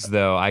bags,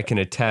 though, I can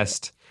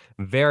attest,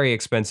 very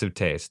expensive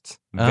tastes.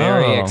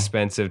 Very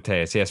expensive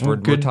tastes. Yes, we're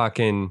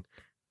talking.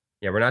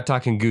 Yeah, we're not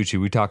talking Gucci.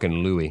 We're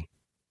talking Louis.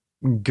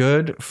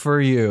 Good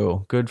for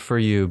you. Good for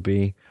you,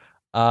 B.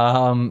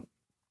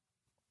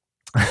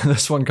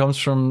 This one comes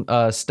from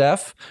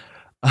Steph.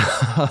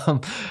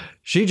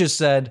 She just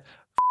said,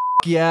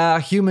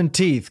 yeah, human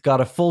teeth. Got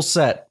a full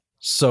set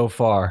so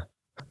far.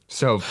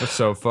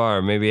 So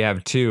far, maybe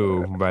have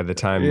 2 by the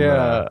time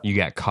you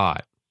get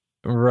caught.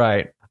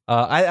 Right.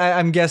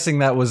 I'm guessing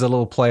that was a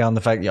little play on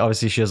the fact that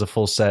obviously she has a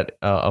full set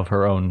of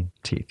her own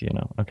teeth,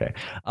 Okay.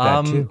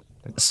 That too.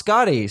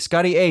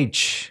 Scotty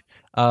H.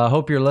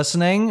 Hope you're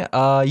listening.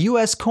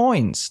 U.S.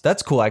 coins.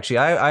 That's cool, actually.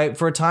 I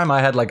for a time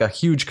I had like a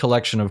huge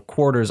collection of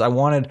quarters. I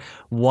wanted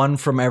one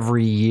from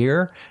every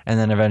year, and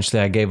then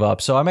eventually I gave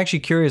up. So I'm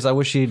actually curious. I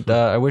wish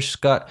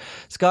Scott.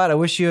 I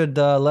wish you'd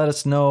let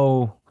us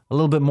know a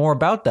little bit more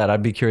about that.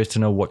 I'd be curious to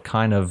know what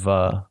kind of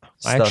stuff.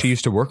 I actually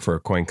used to work for a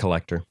coin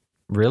collector.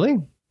 Really?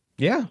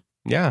 Yeah.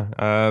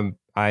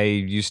 I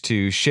used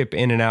to ship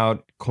in and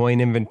out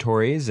coin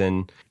inventories,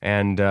 and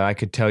I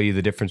could tell you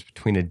the difference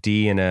between a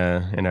D and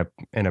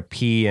a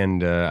P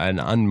and an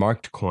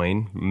unmarked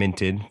coin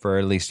minted for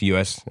at least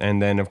U.S.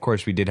 And then, of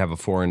course, we did have a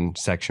foreign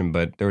section,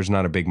 but there was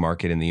not a big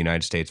market in the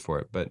United States for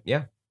it. But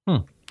yeah.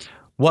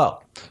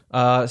 Well,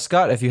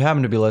 Scott, if you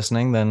happen to be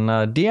listening, then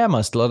DM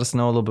us to let us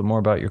know a little bit more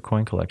about your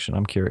coin collection.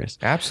 I'm curious.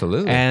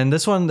 Absolutely. And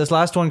this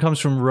last one comes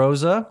from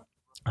Rosa.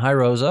 Hi,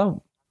 Rosa.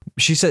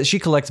 She says she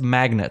collects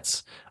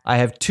magnets. I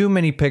have too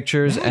many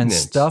pictures and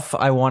stuff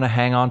I want to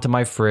hang on to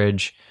my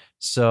fridge,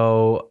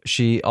 so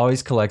she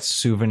always collects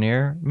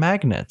souvenir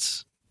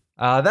magnets.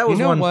 That was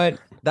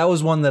That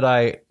was one that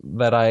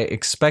I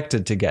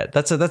expected to get.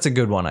 That's a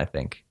good one, I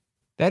think.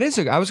 That is.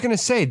 I was going to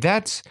say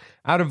that's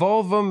out of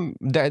all of them,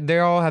 they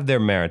all have their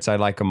merits. I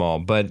like them all,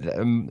 but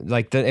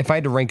if I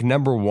had to rank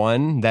number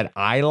 1 that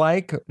I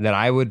like, that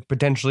I would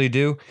potentially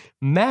do,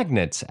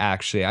 magnets.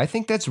 Actually, I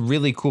think that's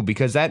really cool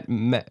because that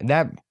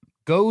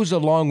goes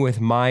along with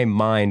my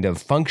mind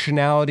of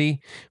functionality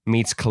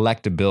meets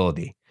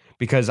collectability.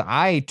 Because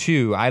I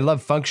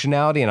love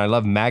functionality and I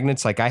love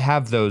magnets. Like I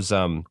have those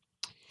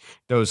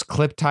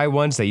clip tie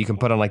ones that you can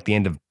put on like the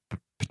end of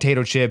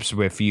potato chips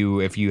if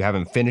you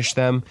haven't finished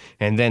them,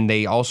 and then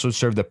they also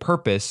serve the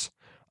purpose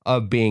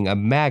of being a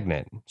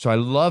magnet. So I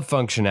love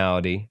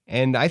functionality,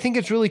 and I think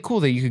it's really cool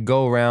that you could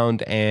go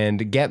around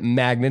and get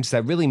magnets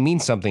that really mean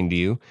something to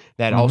you,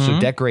 that also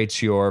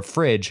decorates your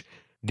fridge.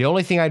 The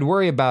only thing I'd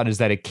worry about is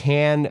that it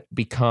can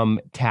become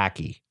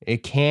tacky.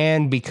 It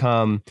can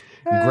become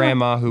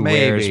grandma who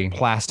wears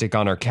plastic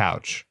on her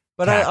couch.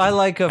 But I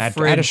like a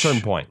fridge at a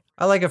certain point.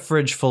 I like a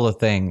fridge full of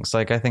things.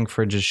 Like I think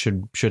fridges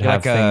should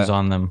have things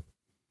on them.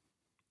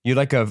 You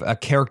like a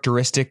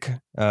characteristic,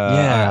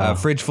 a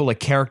fridge full of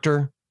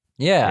character?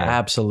 Yeah,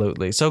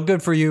 absolutely. So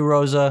good for you,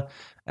 Rosa.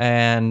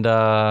 And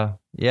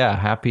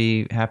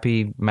happy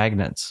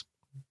magnets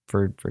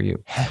for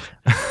you.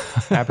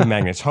 Happy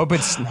magnets.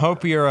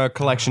 Hope your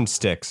collection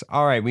sticks.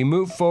 All right, we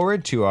move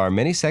forward to our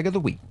mini seg of the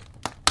week.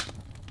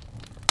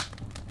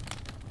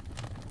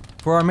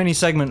 For our mini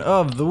segment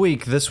of the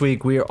week, this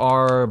week we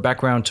are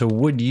back around to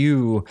Would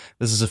You.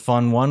 This is a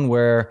fun one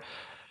where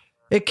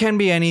it can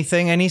be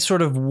anything, any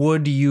sort of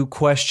would you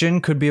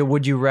question. Could be a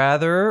would you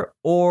rather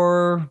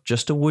or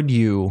just a would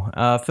you.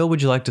 Phil,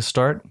 would you like to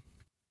start?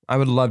 I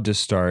would love to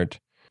start.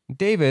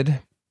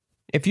 David,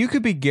 if you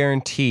could be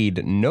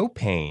guaranteed no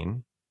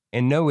pain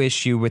and no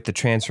issue with the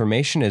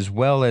transformation as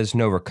well as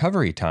no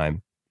recovery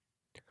time,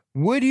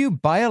 would you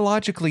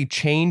biologically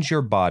change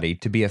your body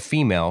to be a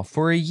female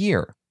for a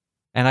year?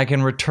 And I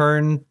can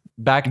return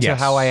back to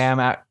how I am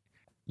at...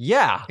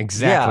 Yeah.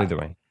 Exactly the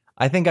way.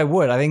 I think I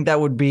would. I think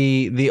that would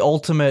be the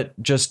ultimate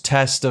just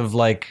test of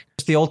like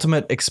just the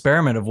ultimate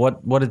experiment of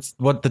what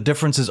the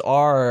differences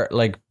are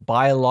like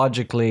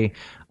biologically.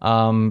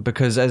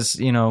 Because as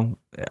you know,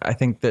 I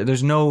think that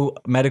there's no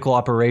medical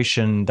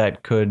operation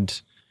that can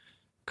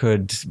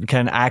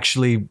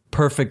actually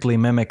perfectly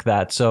mimic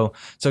that. So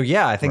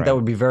yeah, I think that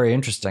would be very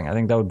interesting. I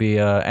think that would be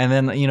and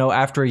then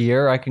after a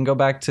year I can go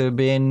back to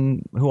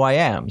being who I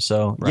am.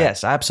 So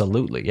yes,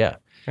 absolutely, yeah.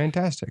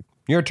 Fantastic.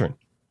 Your turn.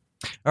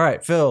 All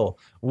right, Phil,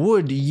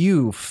 would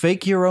you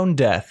fake your own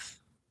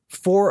death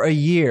for a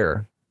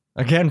year?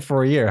 Again,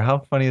 for a year. How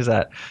funny is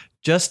that?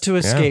 Just to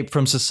escape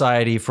from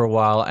society for a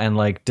while and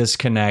like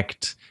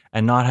disconnect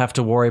and not have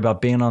to worry about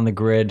being on the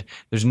grid.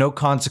 There's no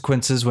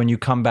consequences when you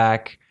come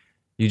back.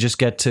 You just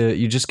get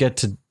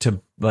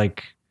to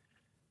like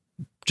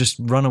just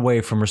run away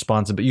from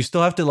responsibility. You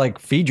still have to like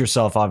feed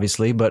yourself,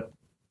 obviously, but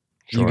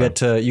you get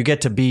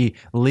to be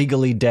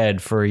legally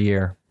dead for a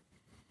year.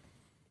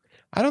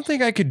 I don't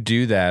think I could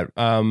do that.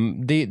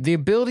 The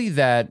ability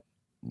that,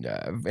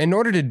 in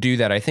order to do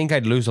that, I think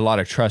I'd lose a lot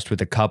of trust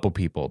with a couple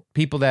people.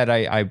 People that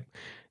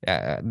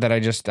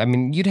I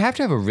mean, you'd have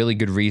to have a really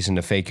good reason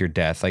to fake your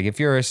death. Like if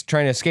you're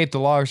trying to escape the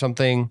law or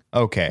something,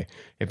 okay.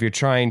 If you're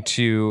trying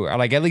to,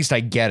 like, at least I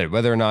get it.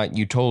 Whether or not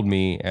you told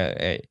me,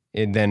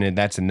 then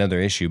that's another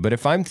issue. But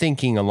if I'm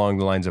thinking along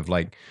the lines of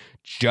like,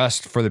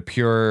 just for the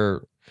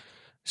pure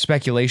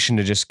speculation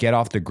to just get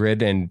off the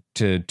grid and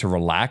to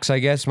relax, I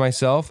guess,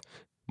 myself.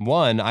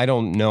 One, I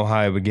don't know how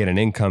I would get an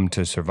income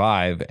to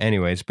survive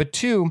anyways. But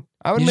two,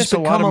 I would miss a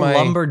lot of my...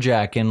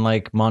 lumberjack in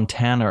like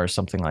Montana or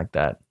something like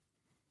that.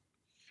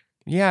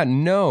 Yeah,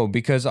 no,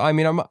 because I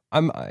mean,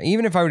 I'm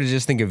even if I were to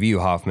just think of you,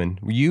 Hoffman,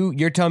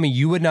 you're telling me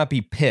you would not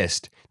be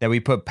pissed that we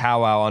put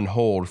powwow on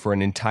hold for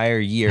an entire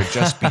year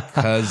just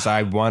because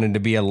I wanted to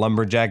be a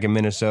lumberjack in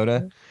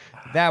Minnesota.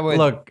 That would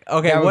look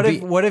okay. that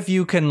would What if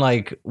you can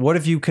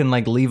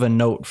leave a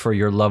note for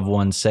your loved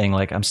ones saying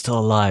like, I'm still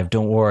alive.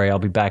 Don't worry, I'll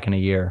be back in a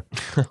year.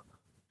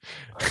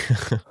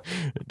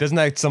 Doesn't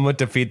that somewhat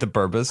defeat the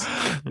purpose?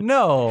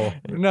 No,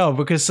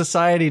 because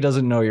society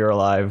doesn't know you're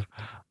alive.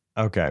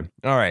 Okay.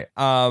 All right.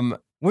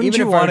 Wouldn't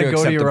you want to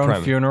go to your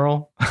own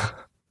funeral?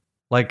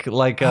 like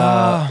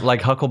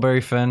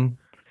Huckleberry Finn?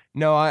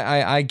 No,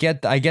 I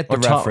get the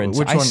reference.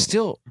 Which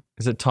one?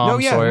 Is it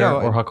Tom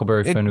Sawyer or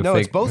Huckleberry Finn?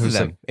 It's both of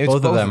them. It's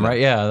both of them, right?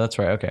 Yeah, that's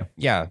right. Okay.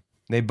 Yeah,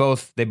 they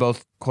both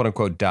quote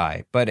unquote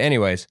die. But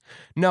anyways,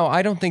 no,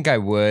 I don't think I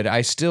would.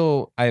 I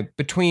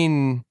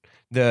between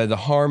the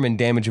harm and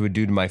damage it would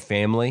do to my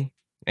family.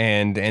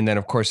 And then,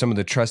 of course, some of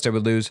the trust I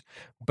would lose.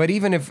 But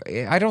even if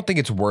I don't think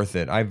it's worth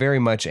it, I very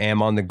much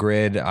am on the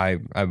grid.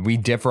 We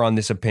differ on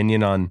this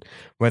opinion on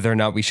whether or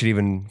not we should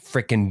even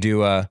frickin'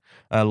 do a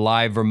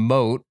live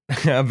remote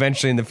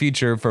eventually in the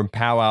future from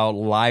powwow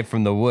live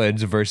from the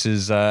woods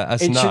versus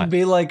us. It should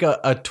be like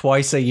a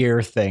twice a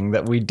year thing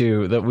that we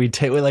do. That we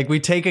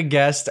take a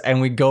guest and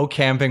we go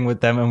camping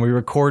with them and we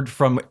record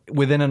from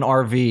within an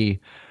RV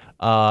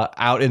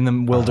out in the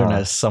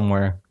wilderness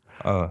somewhere.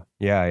 Oh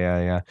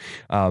yeah.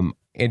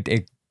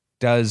 It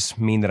does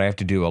mean that I have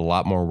to do a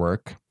lot more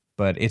work,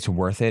 but it's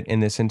worth it in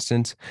this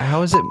instance.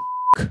 How is it?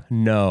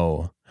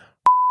 No.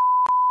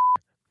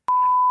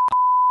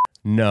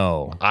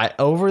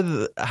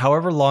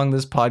 However long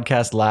this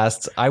podcast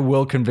lasts, I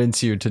will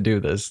convince you to do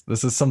this.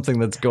 This is something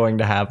that's going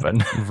to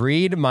happen.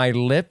 Read my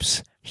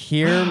lips,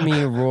 hear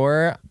me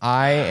roar.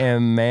 I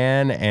am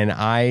man and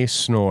I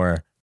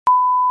snore.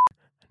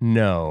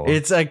 No.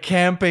 It's a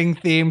camping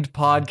themed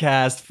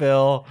podcast,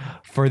 Phil.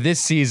 For this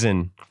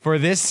season,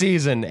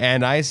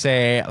 and I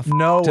say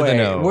no to way.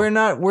 The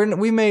no.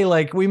 We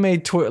may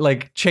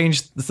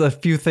change a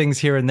few things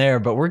here and there,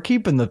 but we're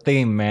keeping the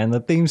theme, man.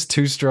 The theme's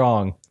too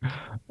strong.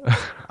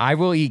 I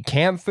will eat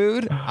camp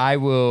food. I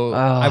will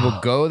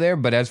go there,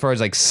 but as far as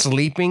like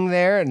sleeping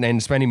there and then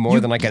spending more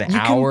than like an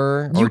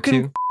hour or two, you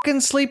can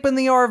fucking sleep in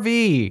the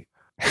RV.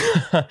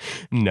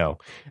 No.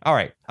 All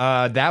right.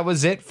 That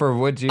was it for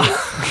Would You?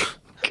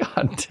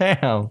 God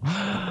damn.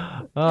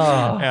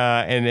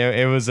 And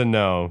it was a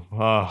no.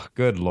 Oh,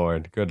 good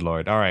Lord.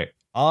 All right.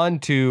 On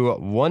to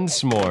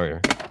once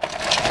more.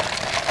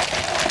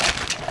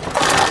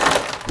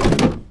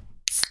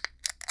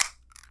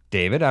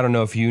 David, I don't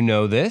know if you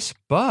know this,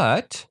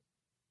 but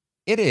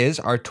it is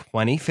our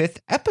 25th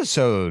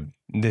episode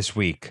this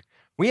week.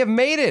 We have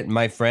made it,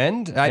 my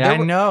friend. I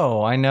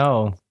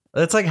know.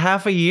 That's like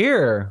half a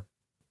year.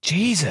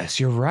 Jesus,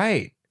 you're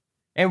right.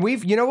 And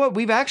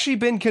we've actually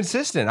been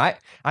consistent.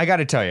 I got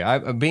to tell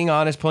you, being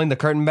honest, pulling the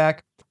curtain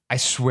back, I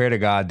swear to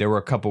God, there were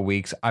a couple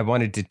weeks I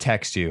wanted to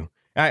text you.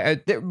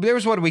 There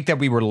was one week that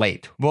we were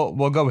late.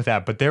 We'll go with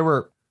that. But there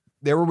were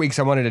weeks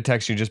I wanted to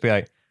text you, just be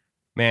like,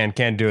 man,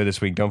 can't do it this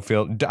week. Don't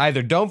feel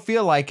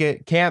like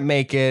it, can't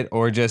make it,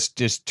 or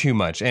just too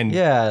much. And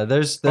yeah,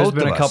 there's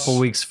been a couple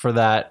weeks for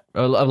that,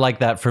 like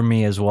that for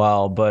me as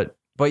well. But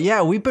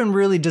yeah, we've been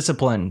really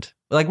disciplined.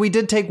 Like we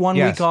did take one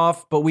week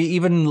off, but we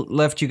even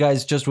left you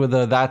guys just with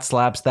a That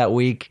Slaps that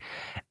week.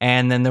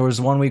 And then there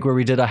was one week where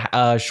we did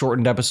a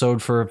shortened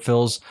episode for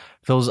Phil's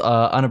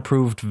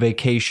unapproved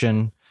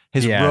vacation,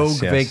 his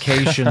rogue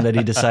vacation that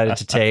he decided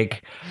to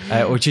take,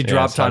 which he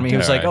dropped on me. He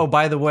was like, "Oh,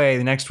 by the way,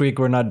 the next week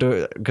we're not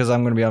doing because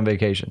I'm going to be on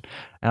vacation."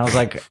 And I was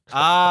like,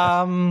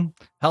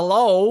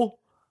 hello.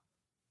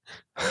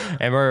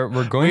 And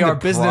we are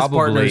business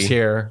partners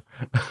here.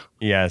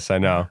 Yes, I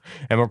know.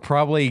 And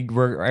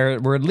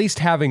we're at least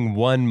having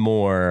one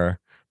more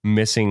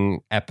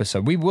missing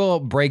episode. We will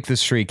break the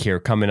streak here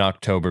come in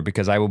October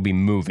because I will be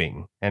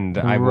moving and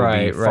I will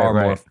be far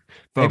more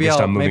focused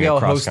on moving across country. Maybe I'll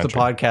host the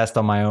podcast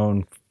on my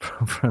own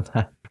for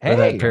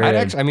that period.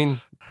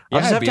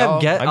 I'll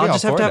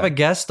just have to have a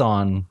guest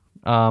on.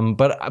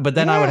 But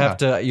then I would have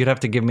to. You'd have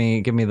to give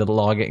me the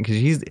login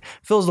because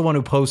Phil's the one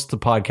who posts the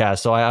podcast.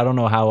 So I don't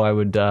know how I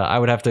would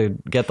have to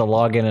get the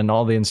login and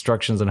all the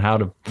instructions on how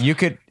to. You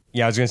could.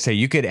 Yeah, I was gonna say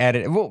you could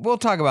edit. We'll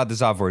talk about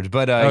this afterwards,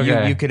 but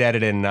you could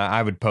edit it and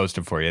I would post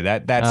it for you.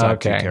 That's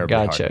not too terribly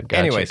hard.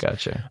 Anyways,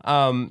 gotcha.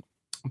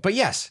 But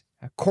yes,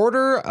 a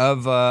quarter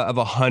of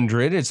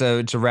 100. It's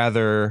a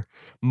rather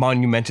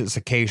monumentous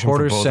occasion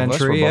for both of us.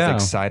 We're both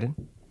excited.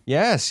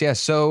 Yes.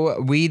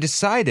 So we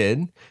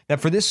decided that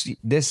for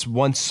this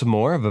once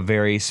more of a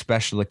very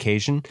special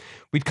occasion,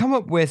 we'd come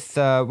up with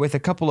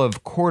a couple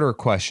of quarter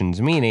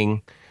questions,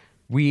 meaning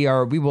we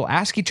will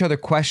ask each other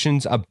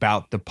questions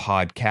about the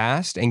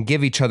podcast and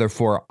give each other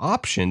 4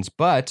 options,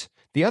 but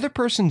the other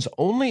person's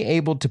only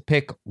able to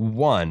pick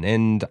one,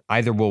 and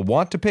either we'll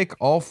want to pick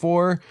all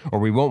 4 or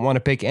we won't want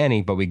to pick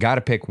any, but we got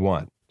to pick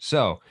one.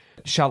 So,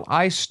 shall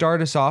I start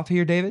us off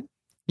here, David?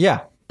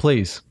 Yeah,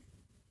 please.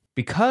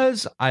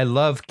 Because I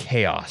love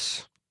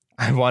chaos,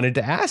 I wanted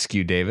to ask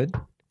you, David,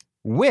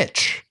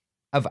 which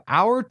of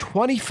our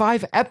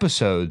 25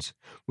 episodes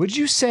would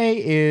you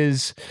say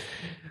is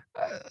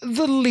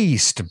the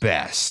least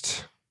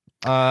best?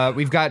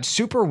 We've got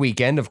Super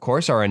Weekend, of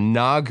course, our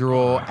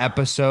inaugural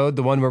episode,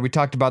 the one where we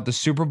talked about the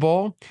Super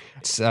Bowl.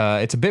 It's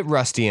a bit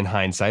rusty in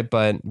hindsight,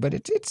 but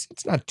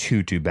it's not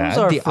too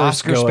bad. The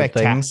Oscar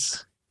Spectacular.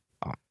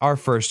 Our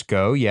first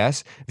go,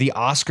 yes. The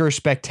Oscar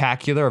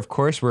Spectacular, of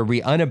course, where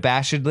we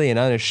unabashedly and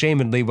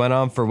unashamedly went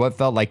on for what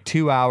felt like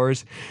 2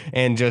 hours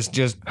and just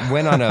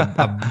went on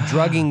a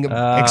drugging,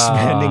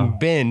 expanding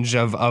binge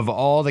of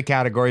all the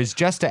categories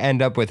just to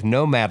end up with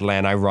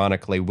Nomadland,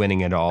 ironically,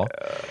 winning it all.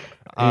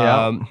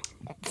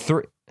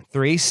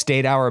 Three,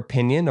 state our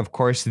opinion. Of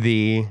course,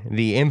 the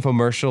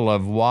infomercial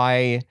of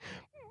why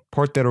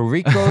Puerto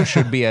Rico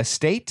should be a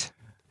state.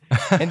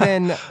 And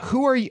then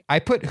who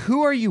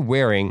are you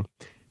wearing?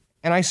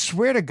 And I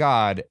swear to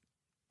God,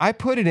 I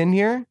put it in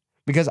here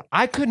because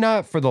I could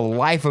not for the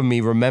life of me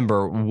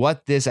remember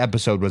what this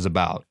episode was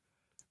about.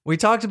 We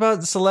talked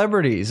about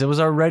celebrities. It was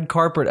our red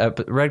carpet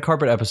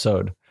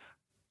episode.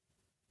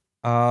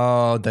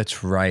 Oh,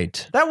 that's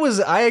right. That was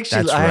I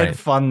had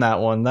fun that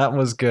one. That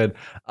was good.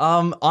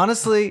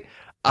 Honestly,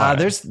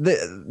 there's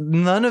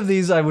none of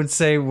these I would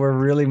say were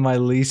really my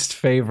least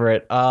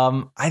favorite.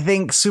 I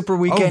think Super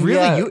Weekend. Oh,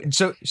 really?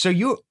 Yeah. So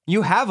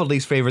you have a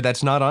least favorite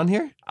that's not on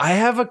here? I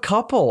have a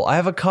couple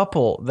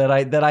that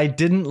I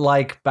didn't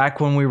like back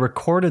when we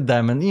recorded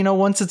them, and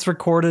once it's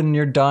recorded and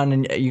you're done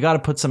and you got to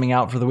put something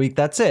out for the week,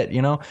 that's it.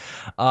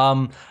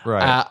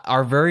 Right.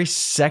 Our very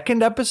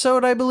second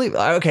episode, I believe.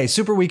 Okay,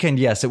 Super Weekend.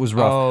 Yes, it was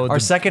rough. Our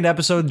second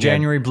episode,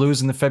 January Blues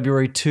and the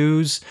February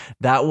Twos.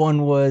 That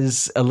one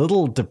was a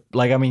little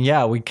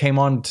we came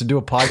on to do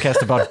a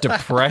podcast about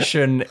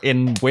depression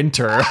in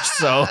winter,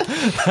 so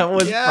that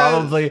was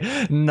probably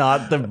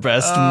not the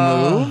best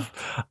move.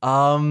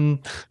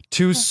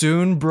 Too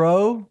Soon,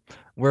 Bro,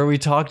 where we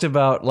talked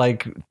about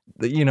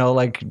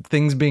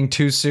things being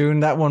too soon.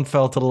 That one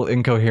felt a little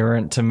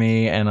incoherent to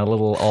me and a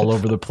little all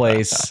over the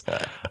place.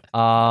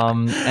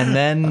 And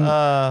then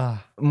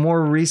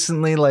more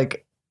recently,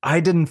 I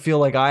didn't feel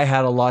like I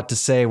had a lot to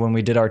say when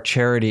we did our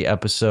charity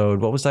episode.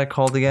 What was that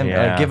called again?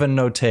 Give and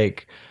No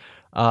Take.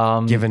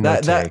 Give and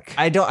No Take.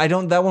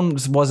 That one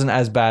wasn't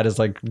as bad as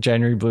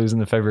January Blues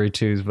and the February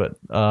Twos, but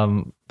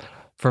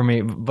for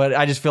me, but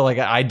I just feel like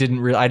I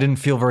didn't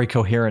feel very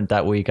coherent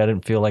that week. I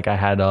didn't feel like I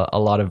had a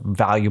lot of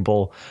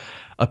valuable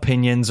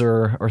opinions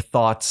or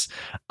thoughts.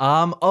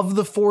 Of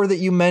the four that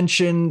you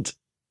mentioned,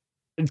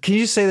 can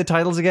you just say the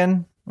titles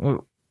again?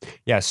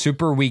 Yeah,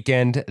 Super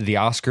Weekend, the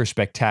Oscar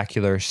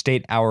Spectacular,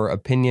 State Our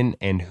Opinion,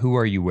 and Who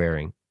Are You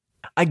Wearing?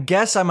 I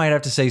guess I might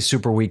have to say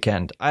Super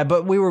Weekend.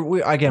 But we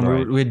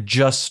had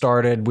just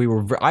started.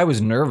 I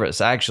was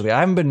nervous actually. I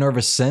haven't been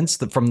nervous since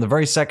from the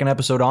very second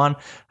episode on.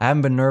 I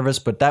haven't been nervous,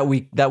 but that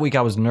week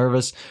I was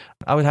nervous.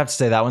 I would have to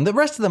say that one. The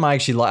rest of them I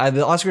actually like.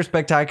 The Oscar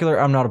Spectacular,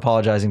 I'm not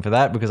apologizing for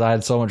that because I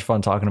had so much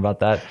fun talking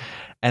about that.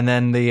 And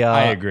then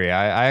I agree.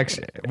 I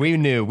actually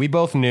we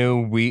both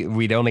knew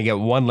we'd only get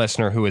one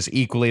listener who was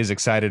equally as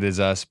excited as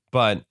us,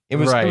 but it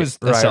was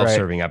a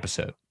self-serving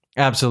episode.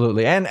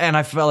 Absolutely. And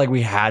I felt like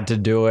we had to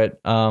do it.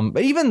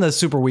 But even the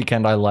Super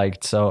Weekend I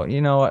liked. So,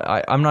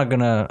 I'm not going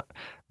to,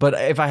 but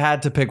if I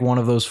had to pick one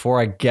of those four,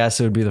 I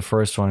guess it would be the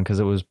first one because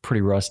it was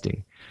pretty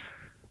rusty.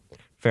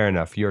 Fair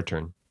enough. Your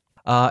turn.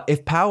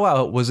 If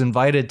Powwow was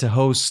invited to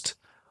host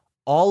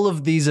all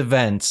of these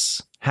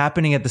events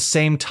happening at the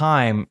same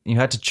time, you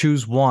had to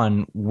choose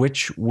one,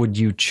 which would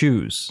you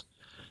choose?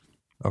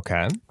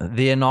 Okay.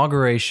 The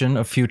inauguration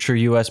of future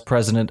U.S.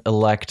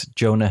 President-elect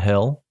Jonah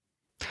Hill.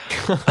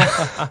 The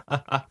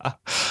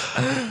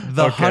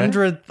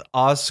 100th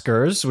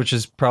Oscars, which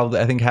is probably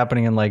I think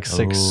happening in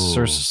 6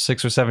 or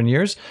 7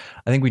 years.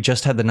 I think we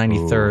just had the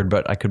 93rd,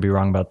 but I could be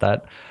wrong about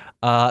that.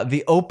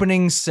 The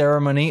opening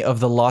ceremony of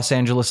the Los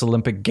Angeles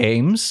Olympic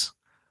Games.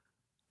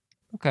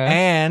 Okay.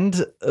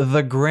 And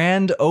the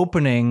grand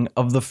opening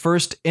of the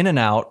first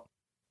In-N-Out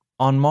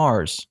on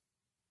Mars.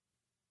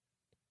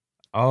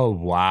 Oh,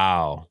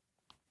 wow.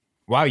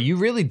 Wow, you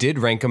really did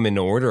rank them in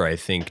order, I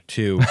think,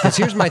 too. Because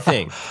here's my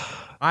thing.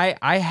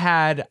 I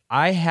had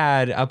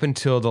up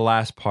until the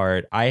last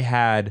part, I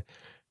had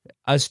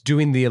us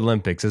doing the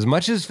Olympics. As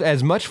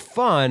much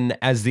fun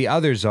as the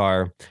others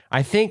are,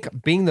 I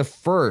think being the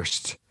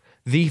first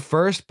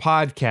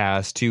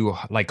podcast to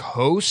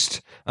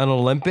host an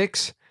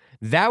Olympics,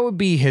 that would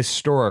be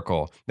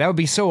historical. That would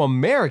be so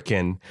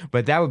American,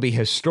 but that would be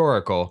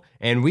historical.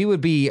 And we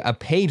would be a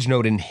page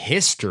note in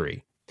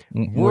history.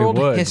 World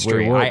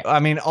history. We would. I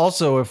mean,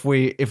 also if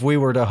we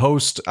were to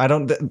host,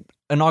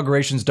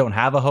 inaugurations don't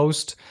have a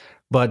host,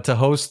 but to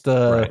host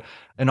the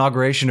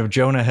inauguration of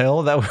Jonah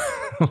Hill, that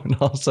would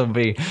also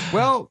be.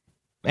 Well,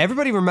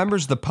 everybody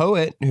remembers the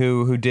poet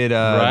who did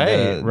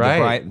the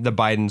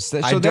Bidens.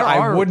 So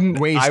I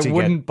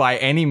wouldn't by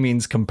any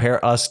means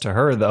compare us to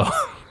her though.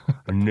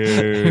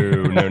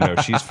 No.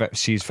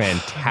 She's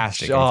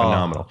fantastic and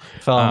phenomenal.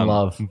 Fell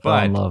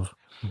in love.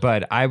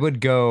 But I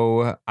would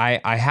go.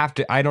 I have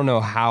to. I don't know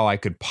how I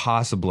could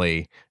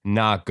possibly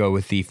not go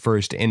with the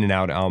first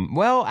In-N-Out.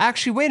 Well,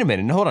 actually, wait a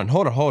minute. Hold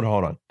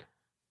on.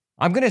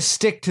 I'm going to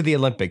stick to the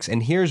Olympics,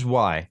 and here's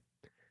why.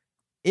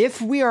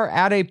 If we are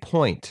at a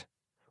point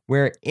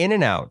where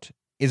In-N-Out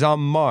is on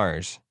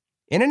Mars,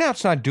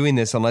 In-N-Out's not doing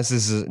this unless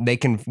they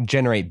can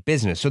generate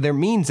business. So that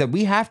means that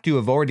we have to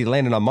have already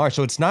landed on Mars.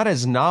 So it's not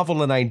as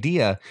novel an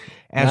idea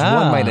as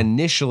one might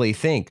initially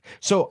think.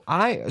 So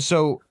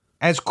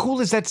as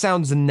cool as that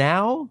sounds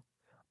now,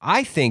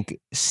 I think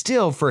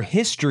still for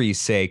history's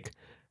sake,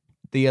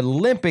 the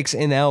Olympics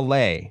in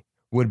LA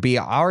would be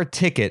our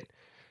ticket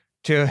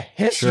to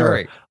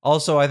history. Sure.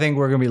 Also, I think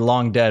we're going to be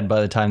long dead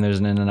by the time there's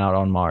an In-N-Out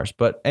on Mars.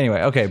 But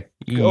anyway, okay,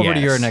 over to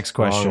your next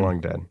question. Long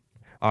dead.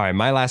 All right,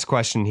 my last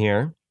question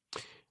here.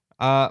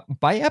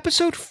 By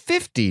episode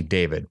 50,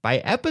 David, by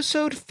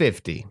episode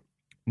 50,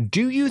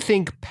 do you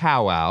think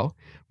Powwow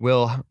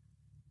will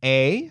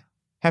A,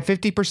 have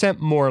 50%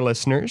 more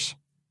listeners,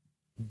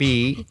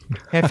 B,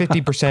 have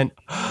 50%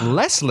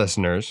 less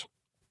listeners,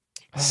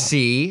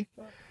 C,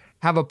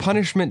 have a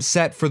punishment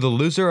set for the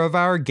loser of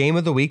our Game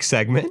of the Week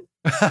segment,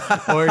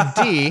 or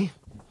D,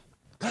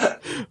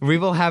 we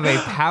will have a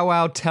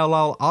Powwow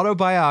tell-all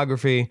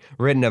autobiography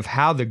written of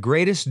how the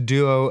greatest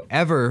duo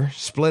ever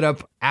split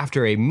up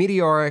after a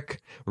meteoric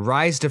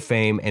rise to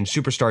fame and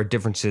superstar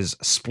differences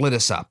split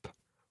us up.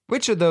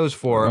 Which of those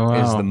four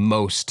is the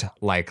most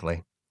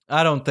likely?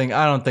 I don't think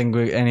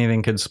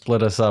anything could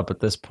split us up at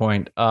this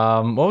point.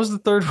 What was the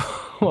third?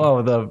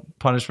 Oh, the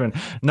punishment.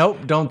 Nope,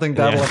 don't think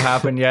that'll have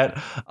happened yet.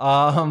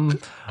 I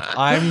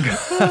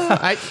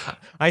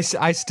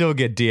still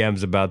get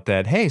DMs about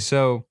that. Hey,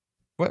 so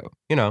what?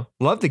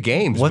 Love the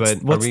games,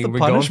 but what's the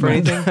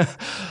punishment?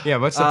 Yeah,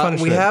 what's the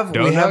punishment?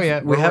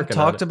 We have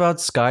talked about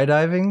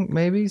skydiving.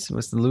 Maybe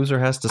the loser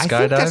has to skydive. I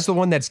think that's the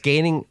one that's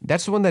gaining.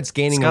 That's the one that's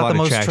gaining a lot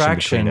of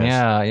traction.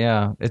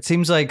 Yeah. It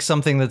seems like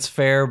something that's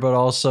fair, but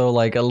also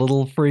like a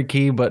little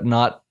freaky, but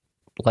not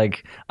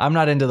like I'm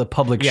not into the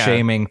public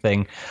shaming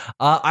thing.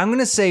 I'm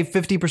gonna say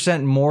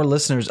 50% more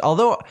listeners.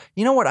 Although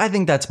you know what, I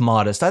think that's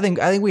modest. I think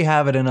we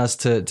have it in us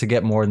to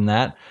get more than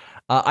that.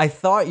 I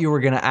thought you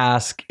were gonna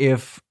ask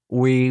if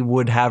we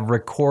would have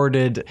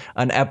recorded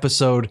an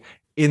episode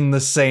in the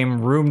same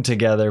room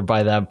together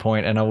by that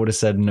point, and I would have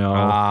said no.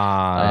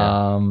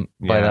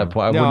 By that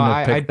point, I wouldn't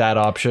have picked that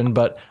option.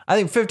 But I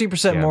think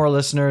 50% more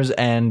listeners,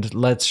 and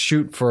let's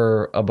shoot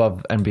for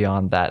above and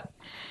beyond that.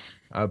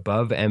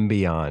 Above and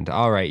beyond.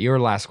 All right, your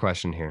last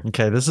question here.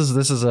 Okay, this is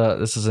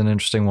an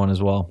interesting one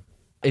as well.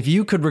 If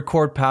you could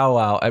record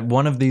Powwow at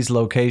one of these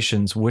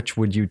locations, which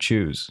would you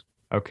choose?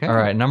 Okay. All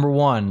right, number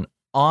 1,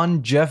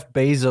 on Jeff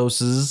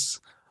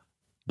Bezos's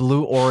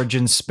Blue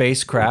Origin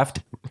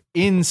spacecraft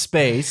in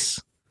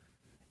space,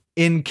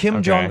 in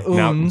Kim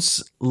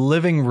Jong-un's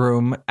living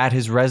room at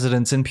his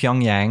residence in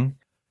Pyongyang,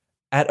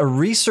 at a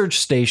research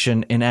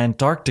station in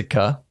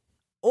Antarctica,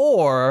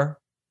 or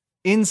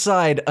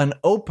inside an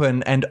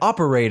open and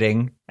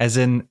operating, as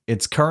in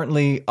it's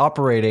currently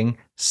operating,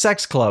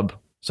 sex club.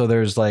 So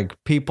there's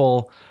like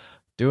people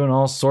doing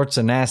all sorts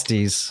of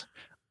nasties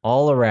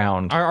all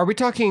around. Are we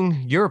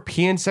talking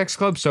European sex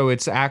club? So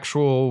it's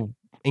actual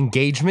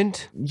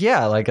engagement?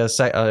 Yeah, like a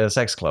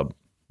sex club.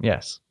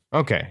 Yes.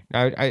 Okay.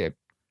 I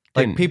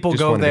like people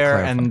go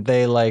there and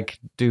they like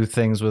do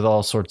things with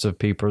all sorts of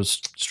people,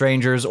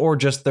 strangers or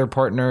just their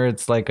partner.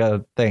 It's like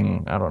a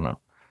thing. I don't know.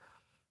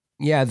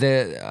 Yeah,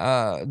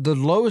 the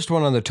lowest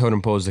one on the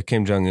totem pole is the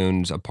Kim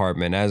Jong-un's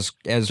apartment. As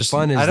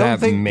fun as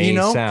that may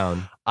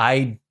sound.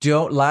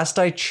 Last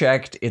I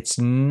checked, it's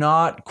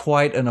not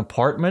quite an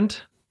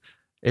apartment.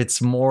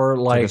 It's more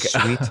like a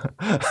suite.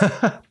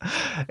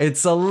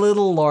 It's a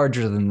little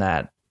larger than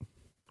that.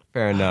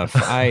 Fair enough.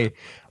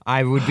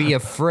 I would be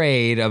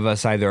afraid of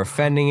us either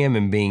offending him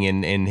and being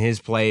in his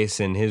place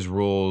and his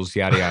rules,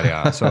 yada, yada,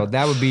 yada. So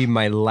that would be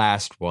my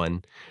last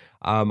one.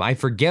 I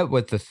forget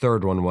what the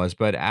third one was,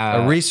 but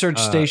a research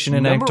station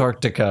in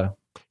Antarctica.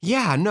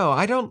 Yeah, no,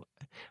 I don't.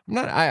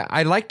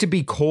 I like to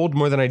be cold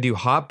more than I do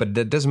hot, but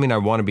that doesn't mean I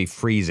want to be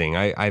freezing.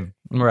 I've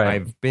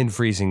been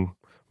freezing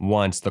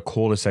once, the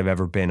coldest I've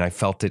ever been. I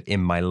felt it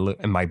in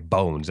my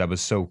bones. That was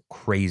so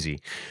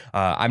crazy.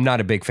 I'm not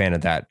a big fan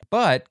of that.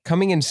 But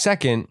coming in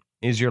second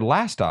is your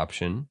last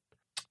option.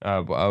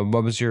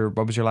 What was your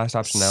last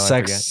option? Now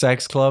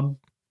sex club.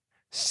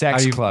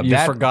 Sex club. You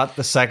forgot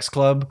the sex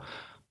club.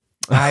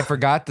 I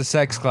forgot the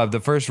sex club.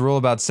 The first rule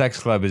about sex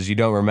club is you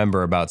don't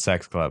remember about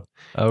sex club.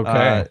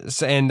 Okay.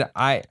 And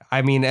I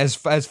mean, as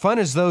fun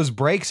as those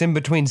breaks in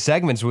between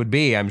segments would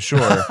be, I'm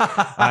sure.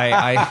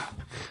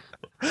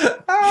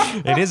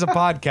 It is a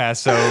podcast,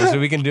 so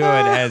we can do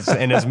it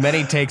in as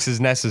many takes as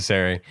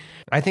necessary.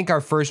 I think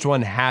our first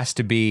one has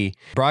to be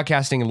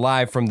broadcasting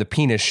live from the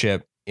penis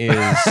ship.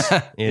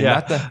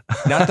 Not the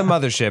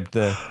mothership,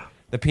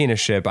 the penis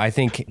ship. I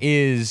think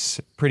is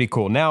pretty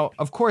cool. Now,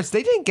 of course,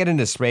 they didn't get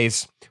into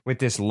space with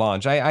this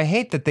launch. I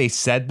hate that they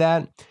said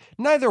that.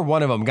 Neither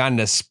one of them got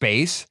into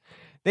space.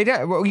 You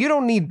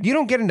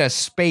don't get into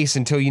space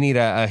until you need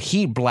a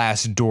heat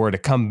blast door to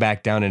come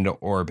back down into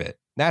orbit.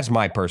 That's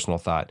my personal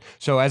thought.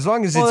 So as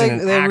long as it's in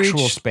an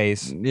actual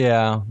space.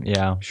 Yeah,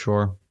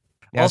 sure.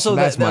 Yeah, also, so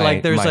that's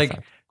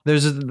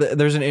there's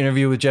an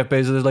interview with Jeff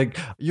Bezos. There's like,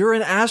 you're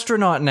an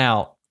astronaut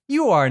now.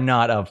 you are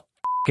not a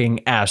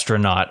fucking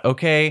astronaut,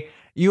 okay?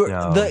 You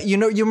know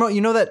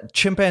that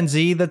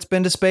chimpanzee that's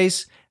been to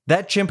space?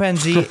 That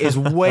chimpanzee is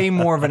way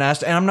more of an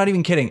astronaut, and I'm not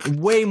even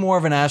kidding, way more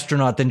of an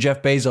astronaut than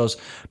Jeff Bezos,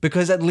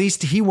 because at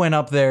least he went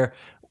up there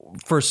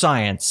for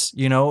science,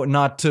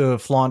 not to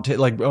flaunt it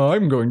like, oh,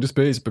 I'm going to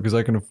space because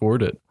I can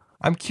afford it.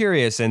 I'm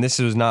curious, and this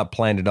was not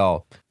planned at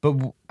all,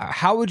 but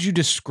how would you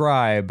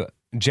describe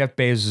Jeff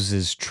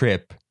Bezos'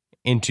 trip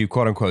into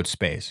quote unquote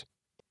space?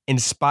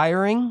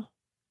 Inspiring,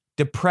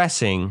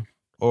 depressing,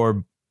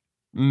 or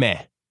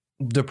meh?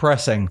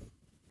 Depressing.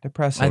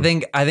 I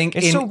think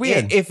it's so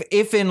weird.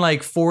 If in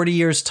like 40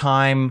 years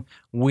time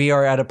we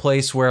are at a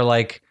place where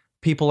like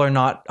people are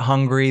not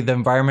hungry, the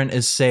environment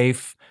is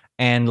safe,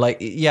 and like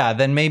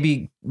then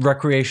maybe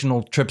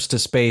recreational trips to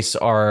space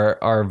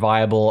are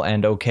viable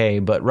and okay.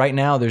 But right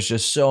now there's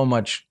just so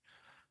much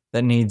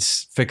that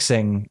needs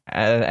fixing,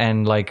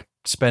 and like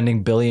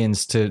spending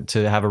billions to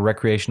have a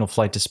recreational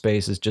flight to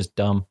space is just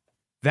dumb.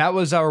 That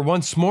was our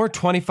once more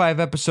 25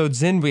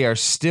 episodes in. We are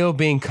still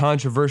being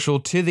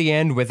controversial to the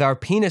end with our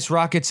penis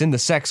rockets in the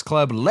sex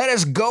club. Let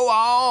us go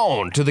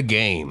on to the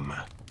game.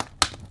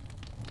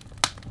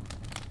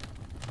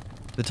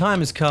 The time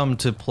has come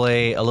to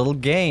play a little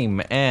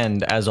game,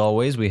 and as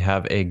always, we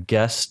have a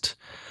guest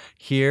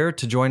here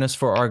to join us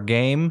for our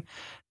game.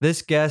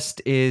 This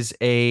guest is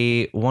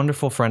a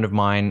wonderful friend of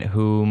mine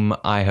whom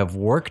I have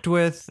worked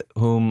with,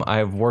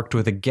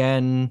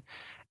 again,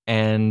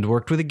 and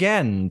worked with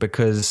again,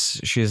 because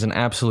she is an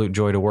absolute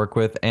joy to work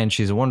with, and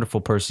she's a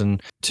wonderful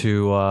person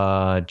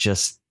to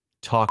just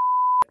talk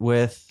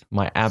with.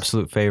 My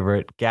absolute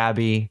favorite,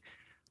 Gabby.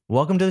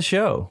 Welcome to the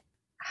show.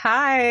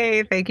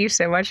 Hi, thank you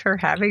so much for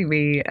having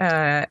me.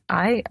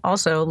 I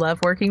also love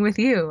working with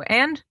you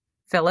and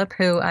Philip,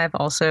 who I've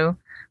also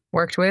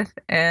worked with,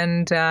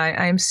 and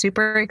I'm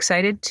super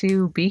excited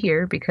to be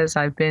here because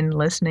I've been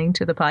listening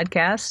to the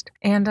podcast,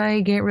 and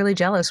I get really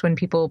jealous when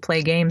people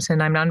play games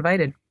and I'm not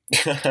invited.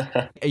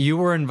 You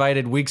were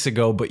invited weeks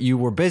ago, but you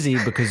were busy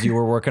because you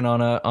were working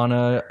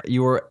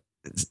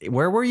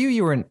where were you?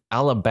 You were in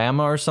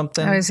Alabama or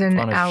something? I was in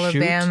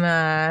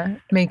Alabama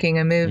making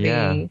a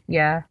movie.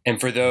 Yeah. And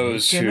for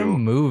those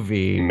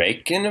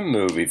making a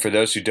movie. For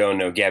those who don't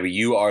know, Gabby,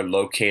 you are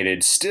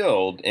located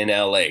still in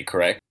LA,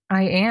 correct?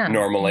 I am.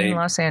 Normally. In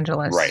Los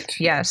Angeles. Right.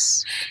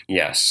 Yes.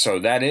 Yes. So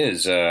that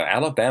is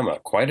Alabama.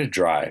 Quite a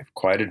drive.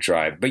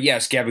 But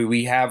yes, Gabby,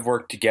 we have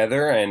worked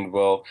together, and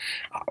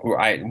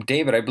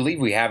David, I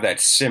believe we have that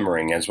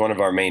simmering as one of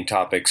our main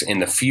topics in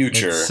the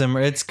future.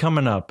 It's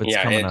coming up.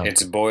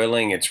 It's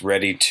boiling. It's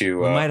ready to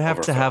We might have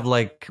to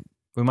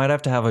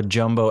have a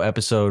jumbo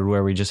episode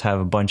where we just have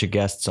a bunch of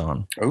guests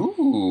on.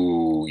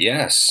 Ooh,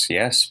 yes.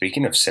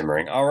 Speaking of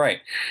simmering. All right.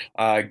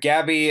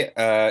 Gabby,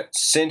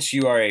 since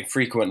you are a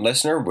frequent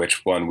listener,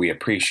 which one we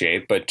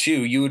appreciate, but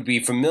two, you would be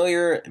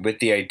familiar with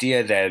the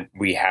idea that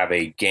we have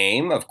a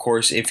game. Of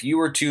course, if you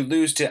were to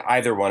lose to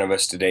either one of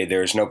us today,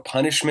 there is no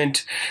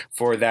punishment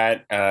for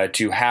that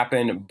to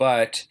happen.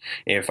 But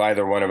if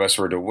either one of us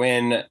were to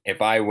win,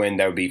 if I win,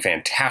 that would be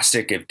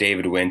fantastic. If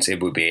David wins,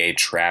 it would be a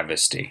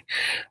travesty.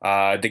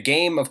 The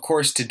game, of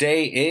course,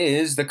 today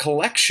is the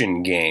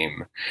collection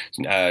game.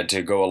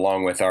 To go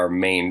along with our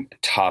main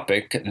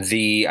topic,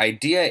 the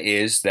idea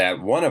is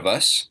that one of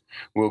us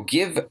will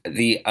give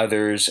the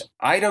others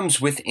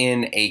items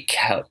within a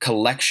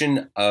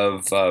collection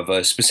of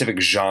a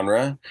specific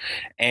genre,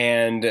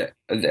 and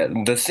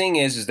the thing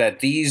is that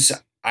these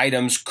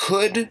items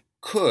could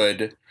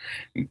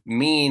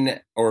mean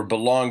or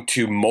belong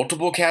to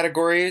multiple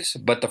categories,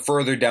 but the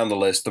further down the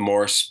list, the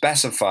more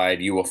specified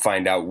you will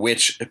find out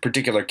which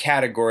particular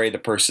category the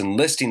person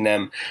listing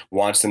them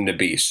wants them to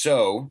be.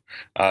 So,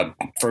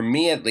 for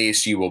me at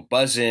least, you will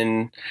buzz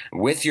in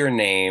with your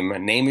name.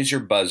 Name is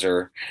your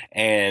buzzer,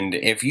 and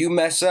if you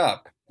mess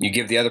up, you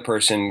give the other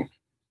person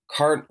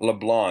carte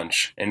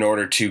blanche in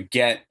order to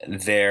get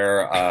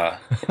their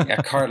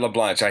carte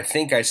blanche. I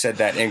think I said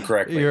that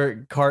incorrectly.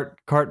 Your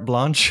carte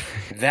blanche.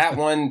 That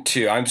one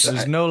too.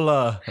 There's no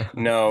la.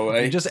 No,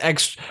 you're just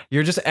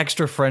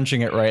extra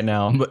Frenching it right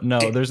now. But no,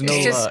 there's no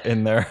la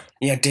in there.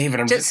 Yeah, David,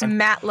 I'm just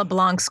Matt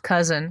LeBlanc's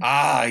cousin.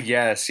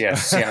 Yes, yeah.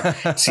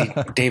 See,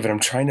 David, I'm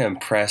trying to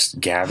impress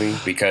Gabby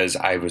because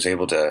I was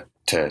able to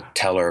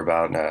tell her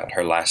about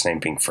her last name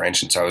being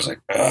French, and so I was like,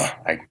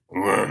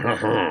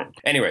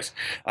 anyways.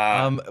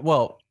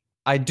 Well,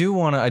 I do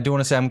want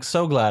to say I'm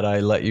so glad I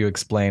let you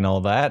explain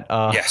all that.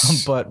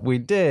 Yes. But we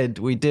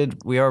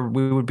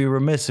would be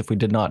remiss if we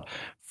did not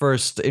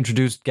first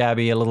introduce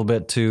Gabby a little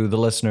bit to the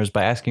listeners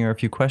by asking her a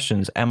few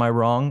questions. Am I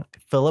wrong,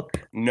 Philip?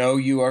 No,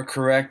 you are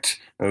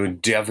correct,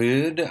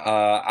 David.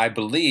 I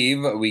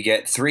believe we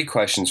get 3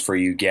 questions for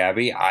you,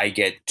 Gabby. I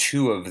get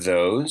 2 of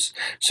those.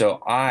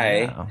 So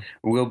I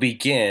will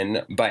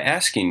begin by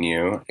asking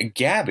you,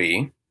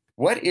 Gabby,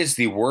 what is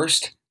the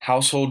worst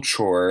household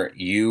chore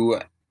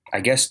you, I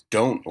guess,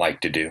 don't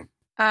like to do?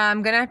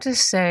 I'm going to have to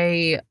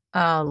say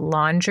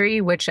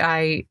laundry, which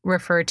I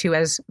refer to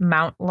as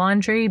Mount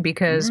Laundry,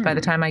 because by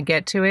the time I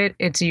get to it,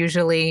 it's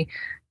usually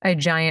a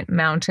giant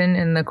mountain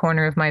in the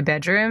corner of my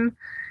bedroom.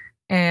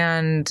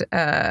 and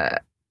I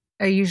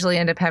usually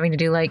end up having to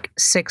do like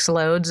 6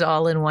 loads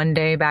all in one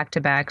day back to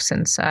back,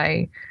 since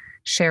I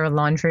share a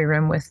laundry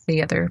room with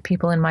the other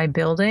people in my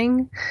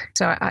building.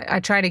 So I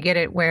try to get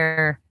it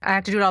where I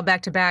have to do it all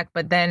back to back,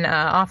 but then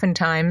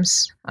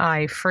oftentimes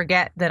I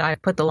forget that I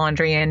put the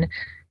laundry in,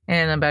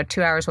 and about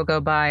 2 hours will go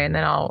by, and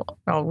then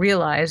I'll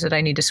realize that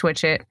I need to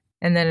switch it,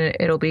 and then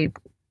it'll be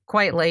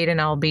quite late, and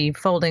I'll be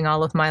folding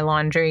all of my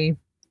laundry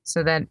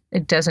so that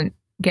it doesn't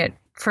get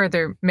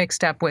further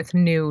mixed up with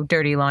new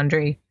dirty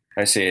laundry.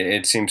 I see.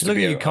 It seems to be.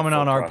 Look at you coming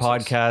on our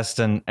process.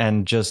 podcast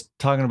and just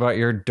talking about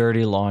your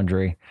dirty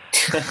laundry.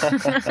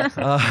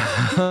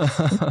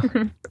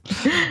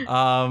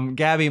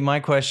 Gabby, my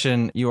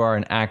question, you are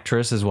an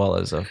actress as well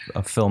as a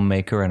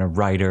filmmaker and a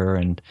writer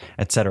and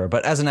etc.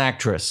 But as an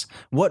actress,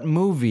 what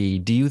movie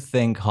do you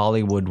think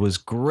Hollywood was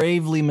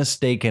gravely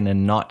mistaken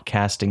in not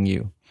casting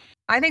you?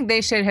 I think they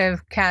should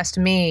have cast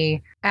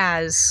me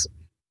as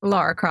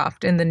Lara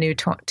Croft in the new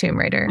Tomb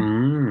Raider.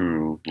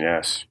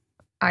 Yes.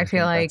 I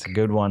feel like that's a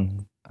good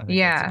one.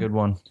 That's a good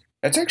one.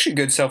 That's actually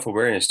good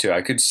self-awareness too.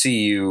 I could see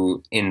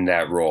you in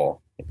that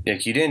role.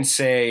 Like you didn't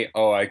say,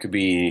 "Oh, I could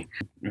be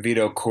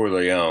Vito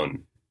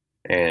Corleone,"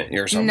 and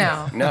or something.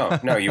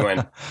 No. You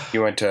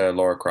went to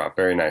Lara Croft.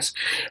 Very nice.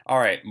 All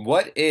right.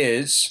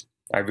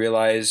 I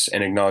realize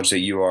and acknowledge that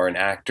you are an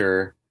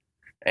actor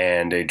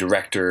and a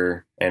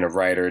director and a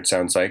writer. It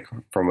sounds like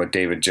from what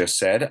David just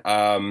said.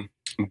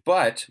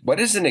 But what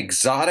is an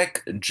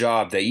exotic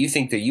job that you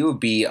think that you would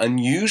be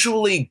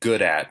unusually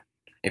good at?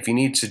 If you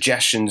need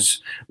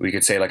suggestions, we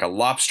could say like a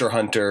lobster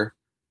hunter,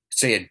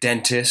 say a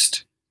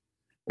dentist,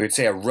 we could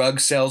say a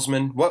rug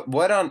salesman.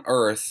 What on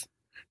earth?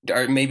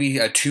 Or maybe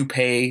a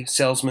toupee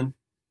salesman?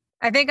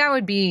 I think I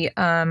would be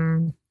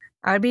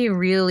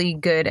really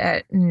good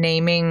at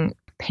naming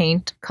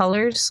paint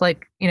colors.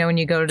 Like, when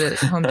you go to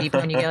Home Depot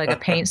and you get like a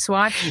paint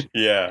swatch.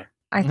 Yeah.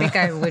 I think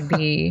I would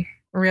be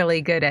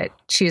really good at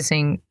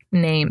choosing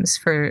names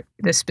for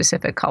the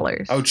specific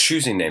colors. Oh,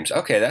 choosing names.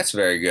 Okay, that's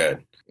very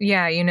good.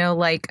 Yeah,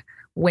 like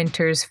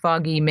winter's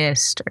foggy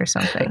mist or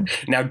something.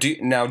 Now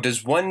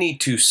does one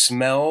need to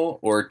smell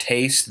or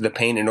taste the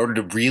paint in order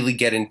to really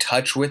get in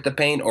touch with the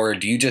paint, or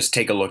do you just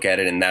take a look at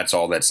it and that's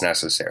all that's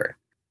necessary?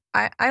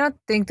 I don't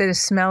think that a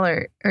smell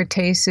or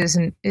taste is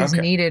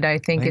needed. I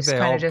think it's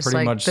kind of just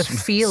like the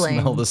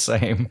feeling. Smell the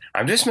same.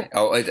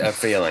 A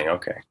feeling.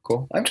 Okay,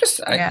 cool.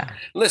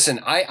 Listen,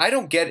 I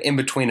don't get in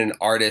between an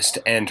artist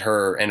and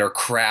her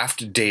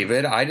craft,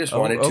 David. I just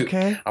wanted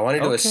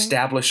to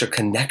establish a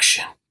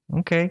connection.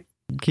 Okay.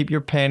 Keep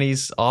your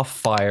panties off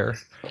fire.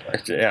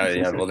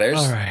 Yeah. Well,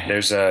 there's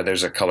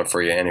a color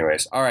for you,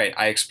 anyways. All right.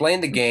 I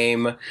explained the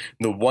game.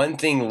 The one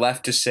thing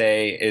left to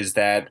say is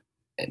that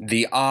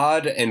the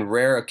odd and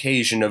rare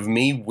occasion of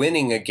me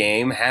winning a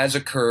game has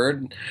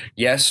occurred.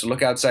 Yes,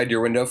 look outside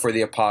your window for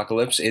the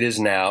apocalypse. It is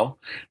now.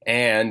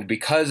 And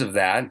because of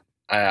that,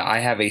 I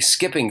have a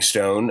skipping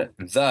stone.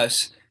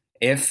 Thus,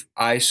 if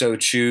I so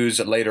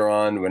choose later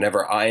on,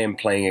 whenever I am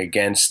playing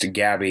against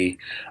Gabby,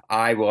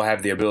 I will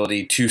have the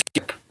ability to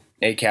skip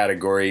a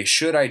category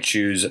should I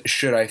choose,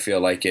 should I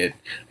feel like it,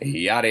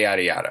 yada,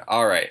 yada, yada.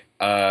 All right.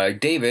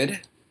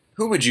 David,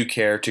 who would you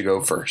care to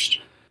go first?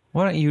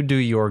 Why don't you do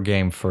your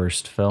game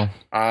first, Phil?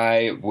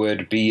 I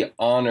would be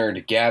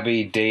honored.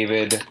 Gabby,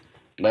 David,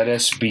 let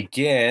us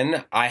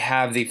begin. I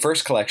have the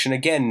first collection.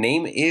 Again,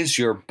 name is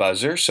your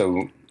buzzer,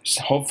 so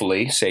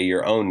hopefully say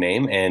your own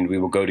name, and we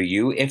will go to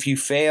you. If you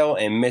fail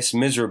and miss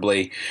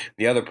miserably,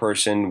 the other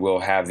person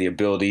will have the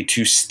ability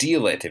to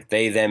steal it. If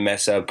they then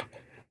mess up,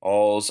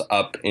 all's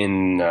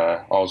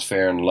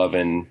fair in love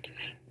and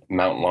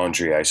Mount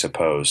Laundry, I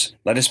suppose.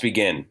 Let us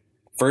begin.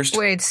 First.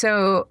 Wait,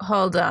 so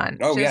hold on.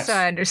 Oh, yes. So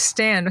I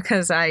understand,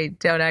 because I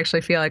don't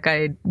actually feel like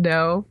I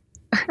know.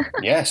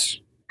 Yes.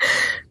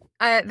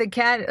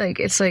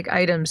 It's like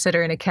items that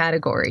are in a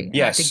category.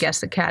 Yes. You have to guess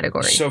the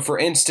category. So for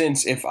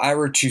instance, if I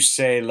were to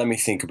say, let me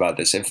think about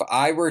this. If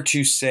I were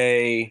to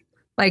say,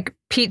 like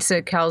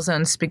pizza,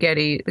 calzone,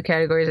 spaghetti, the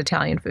category is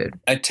Italian food.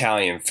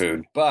 Italian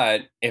food.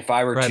 But if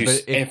I were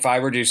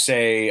to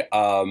say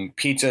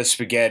pizza,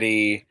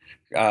 spaghetti,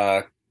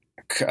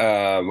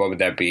 what would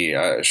that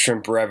be?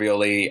 Shrimp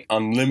ravioli,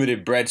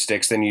 unlimited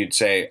breadsticks, then you'd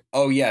say,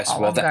 oh yes,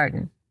 Olive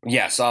Garden.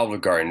 Yes, Olive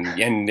Garden.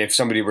 And if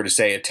somebody were to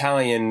say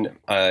Italian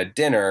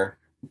dinner,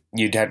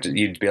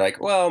 you'd be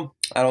like, well,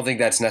 I don't think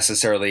that's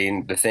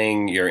necessarily the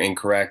thing. You're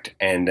incorrect.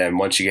 And then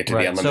once you get to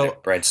the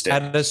unlimited breadstick,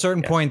 at a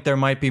certain point, there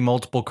might be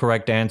multiple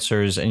correct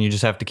answers, and you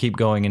just have to keep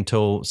going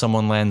until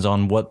someone lands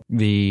on what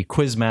the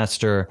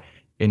quizmaster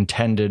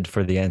intended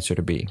for the answer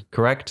to be.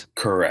 Correct?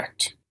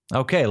 Correct.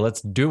 Okay,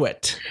 let's do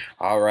it.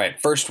 All right.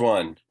 First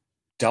one.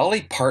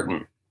 Dolly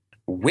Parton,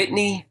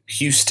 Whitney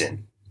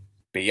Houston,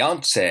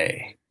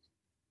 Beyonce,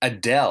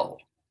 Adele,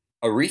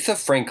 Aretha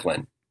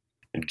Franklin,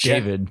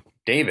 David.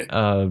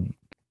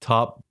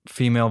 Top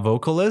female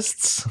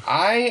vocalists?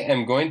 I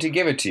am going to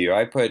give it to you.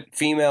 I put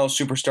female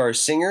superstar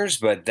singers,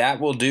 but that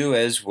will do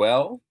as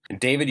well.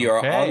 David, you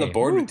are on the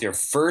board with your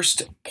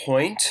first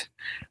point.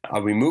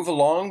 We move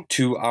along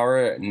to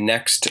our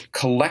next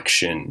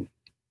collection.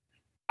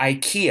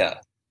 IKEA,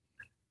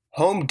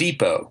 Home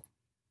Depot,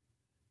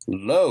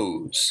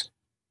 Lowe's,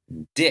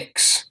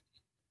 Dick's,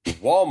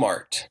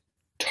 Walmart,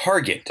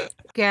 Target.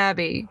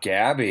 Gabby.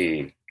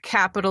 Gabby.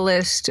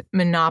 Capitalist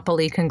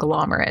monopoly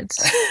conglomerates.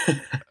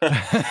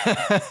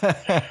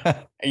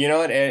 You know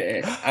what?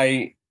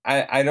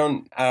 I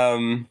don't.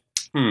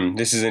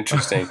 This is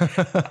interesting.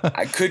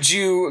 Could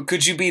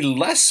you be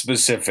less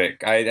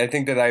specific? I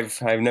think that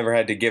I've never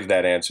had to give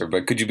that answer,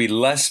 but could you be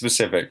less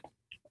specific?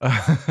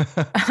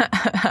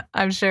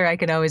 I'm sure I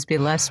can always be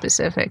less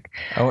specific.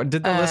 Oh,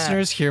 did the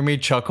listeners hear me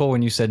chuckle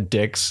when you said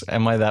dicks?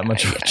 Am I that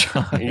much of a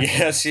child?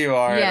 Yes, you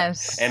are.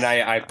 Yes. And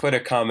I put a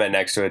comment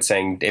next to it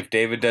saying, if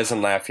David doesn't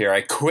laugh here,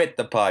 I quit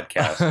the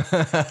podcast.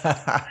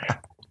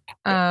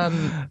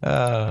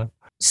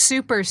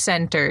 Super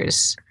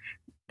centers.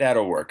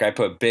 That'll work. I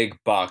put big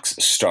box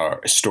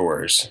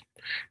stores.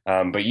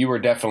 But you were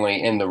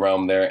definitely in the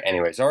realm there.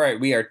 Anyways, all right,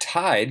 we are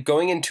tied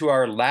going into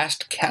our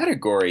last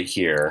category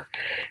here.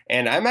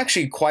 And I'm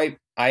actually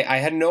I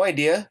had no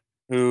idea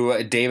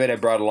who David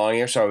had brought along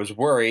here, so I was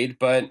worried,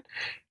 but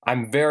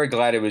I'm very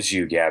glad it was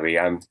you, Gabby.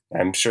 I'm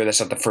sure that's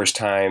not the first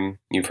time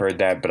you've heard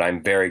that, but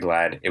I'm very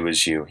glad it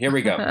was you. Here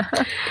we go.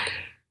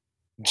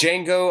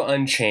 Django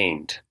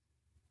Unchained.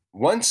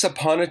 Once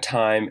Upon a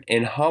Time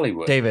in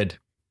Hollywood. David.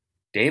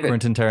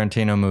 Quentin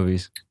Tarantino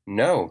movies.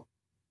 No.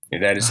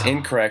 That is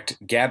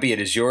incorrect. Gabby,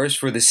 it is yours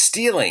for the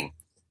stealing.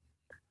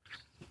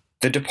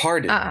 The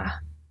Departed.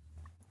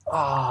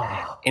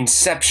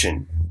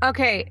 Inception.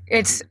 Okay,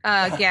 it's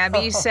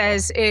Gabby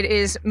says it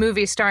is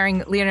movie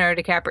starring Leonardo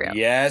DiCaprio.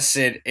 Yes,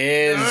 it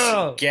is.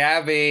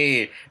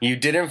 Gabby, you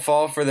didn't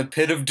fall for the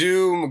pit of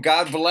doom.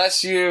 God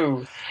bless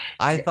you.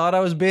 I thought I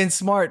was being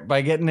smart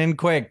by getting in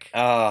quick.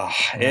 Oh,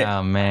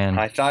 man.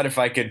 I thought if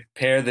I could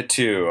pair the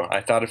two.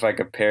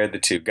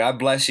 God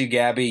bless you,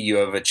 Gabby. You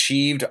have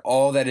achieved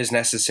all that is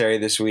necessary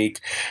this week.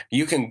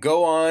 You can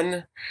go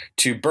on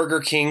to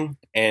Burger King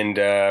and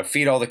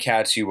feed all the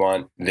cats you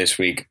want this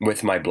week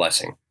with my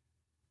blessing.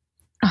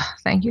 Oh,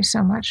 thank you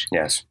so much.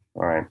 Yes.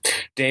 All right.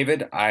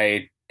 David,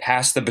 I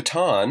pass the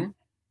baton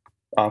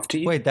off to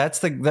you. Wait,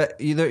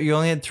 you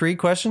only had 3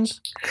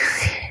 questions?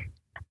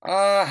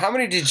 How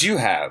many did you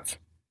have?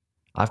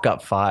 I've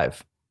got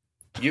 5.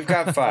 You've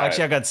got 5.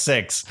 Actually, I got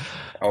 6.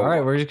 Oh. All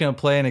right, we're just going to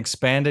play an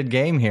expanded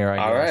game here, I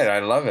guess. All right, I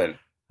love it.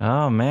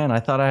 Oh, man, I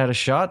thought I had a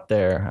shot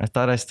there. I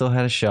thought I still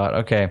had a shot.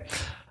 Okay.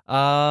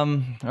 All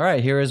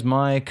right, here is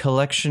my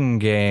collection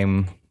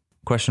game.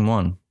 Question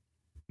 1.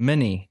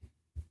 Mini,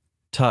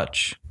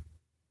 touch,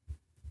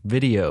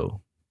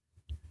 video,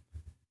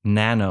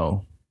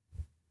 nano,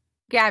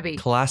 Gabby.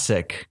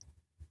 classic.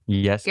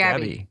 Yes,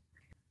 Gabby.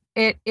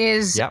 It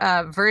is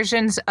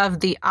versions of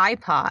the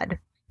iPod.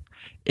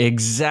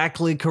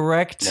 Exactly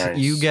correct. Nice.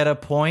 You get a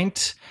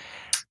point.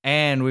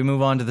 And we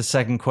move on to the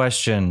second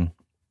question.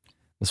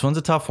 This one's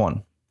a tough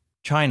one.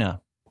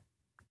 China,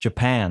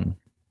 Japan,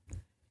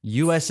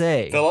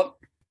 USA. Philip,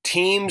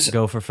 teams.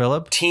 Go for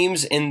Philip.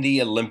 Teams in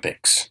the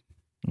Olympics.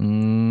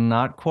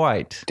 Not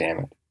quite. Damn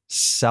it.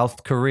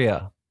 South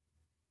Korea.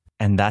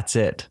 And that's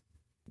it.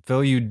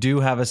 Phil, you do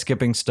have a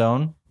skipping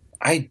stone.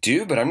 I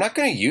do, but I'm not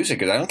going to use it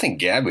because I don't think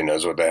Gabby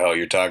knows what the hell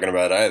you're talking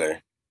about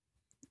either.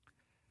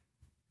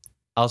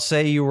 I'll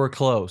say you were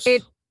close.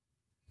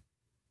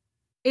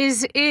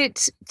 Is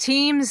it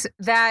teams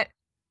that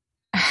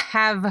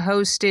have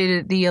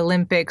hosted the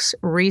Olympics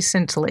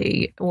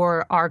recently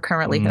or are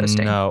currently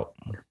hosting? No.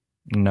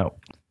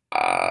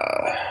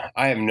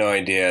 I have no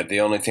idea. The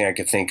only thing I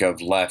could think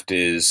of left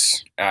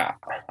is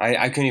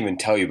I couldn't even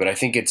tell you, but I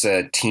think it's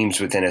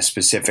teams within a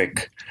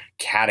specific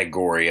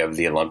category of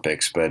the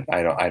Olympics, but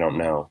I don't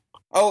know.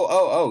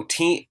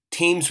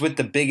 Teams with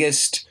the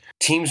biggest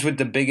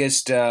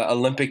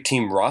Olympic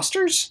team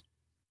rosters?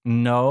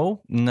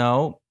 No,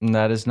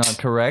 that is not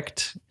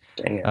correct.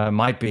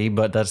 Might be,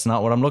 but that's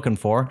not what I'm looking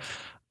for.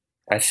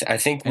 I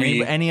think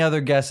any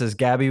other guesses?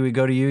 Gabby, we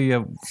go to you.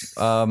 You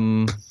have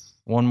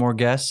one more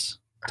guess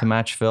to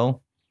match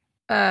Phil.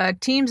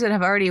 Teams that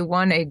have already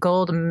won a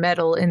gold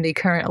medal in the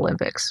current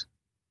Olympics.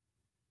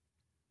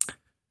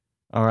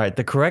 All right.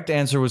 The correct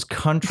answer was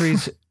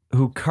countries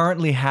who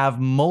currently have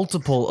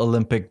multiple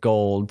Olympic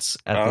golds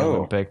at the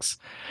Olympics.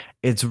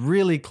 It's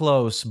really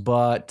close,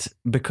 but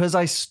because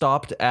I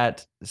stopped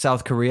at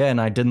South Korea and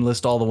I didn't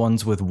list all the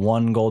ones with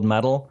 1 gold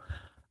medal,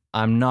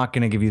 I'm not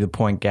going to give you the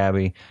point,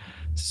 Gabby.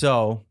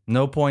 So,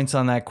 no points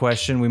on that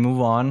question. We move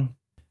on.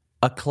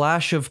 A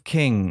Clash of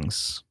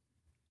Kings.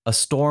 A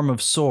Storm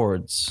of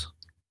Swords.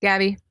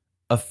 Gabby.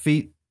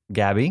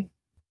 Gabby?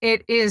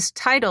 It is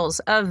titles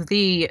of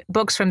the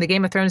books from the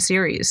Game of Thrones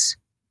series.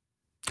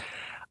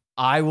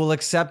 I will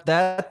accept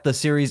that. The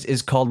series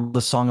is called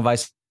The Song of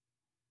Ice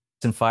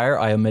and Fire.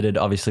 I omitted,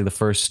 obviously, the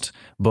first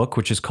book,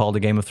 which is called A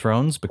Game of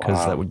Thrones,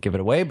 because that would give it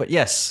away. But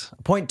yes,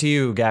 a point to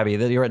you, Gabby.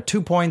 You're at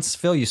 2 points.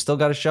 Phil, you still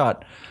got a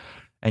shot.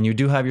 And you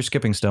do have your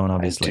skipping stone,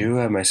 obviously. I do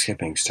have my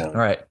skipping stone.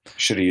 All right.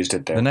 Should have used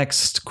it there. The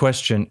next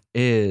question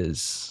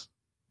is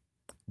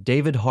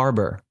David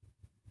Harbour,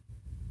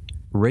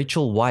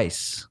 Rachel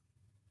Weisz,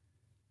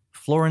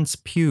 Florence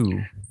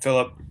Pugh,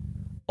 Philip.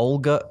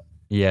 Olga.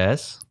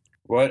 Yes.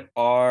 What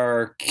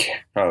are?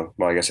 Oh,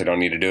 well, I guess I don't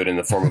need to do it in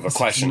the form of a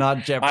question. Not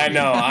Jeopardy.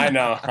 I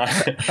know.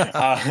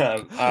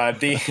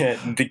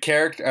 The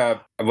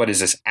character. What is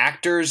this?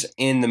 Actors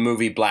in the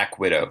movie Black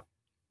Widow.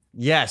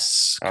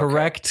 Yes, Okay.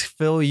 correct.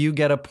 Phil, you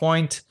get a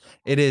point.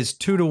 It is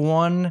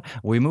 2-1.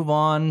 We move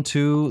on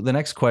to the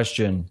next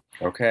question.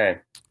 Okay,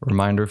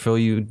 Reminder, Phil,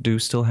 you do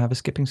still have a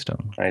skipping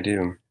stone. I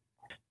do.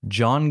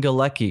 John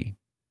Galecki,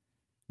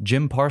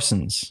 Jim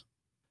Parsons,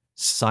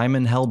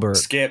 Simon Helberg.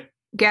 Skip.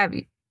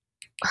 Gabby.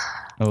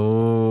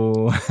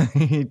 Oh,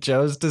 he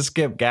chose to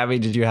skip. Gabby,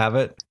 did you have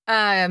it?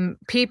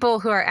 People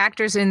who are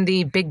actors in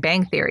the Big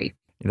Bang Theory.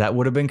 That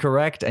would have been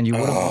correct, and you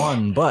would have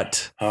won.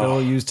 But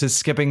Phil used his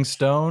skipping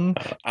stone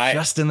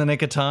just in the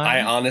nick of time.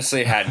 I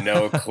honestly had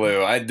no clue.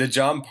 The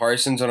John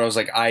Parsons, when I was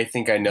like, I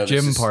think I know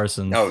this. Jim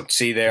Parsons. Oh,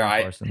 see there,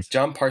 Parsons.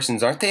 John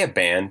Parsons. Aren't they a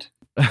band?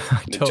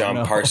 The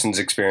John Parsons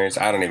Experience.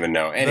 I don't even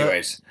know.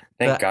 Anyways,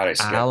 thank God I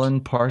skipped. Alan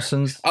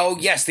Parsons. Oh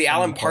yes, the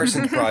Alan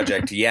Parsons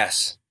Project.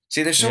 Yes.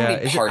 See, there's so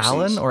many Is Parsons. it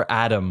Alan or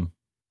Adam?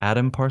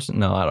 Adam Parsons?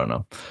 No, I don't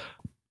know.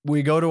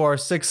 We go to our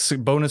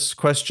 6th bonus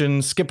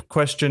question, skip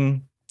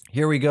question.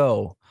 Here we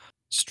go.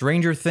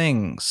 Stranger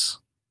Things,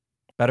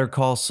 Better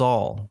Call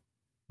Saul,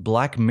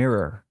 Black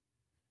Mirror,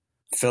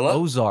 Philip?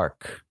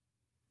 Ozark.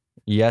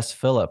 Yes,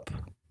 Philip.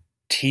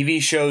 TV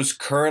shows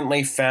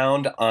currently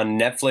found on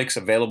Netflix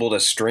available to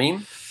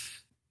stream?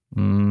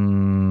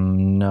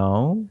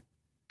 No.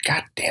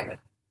 God damn it.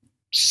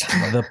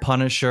 The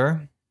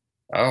Punisher,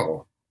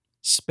 Oh.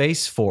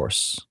 Space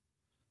Force,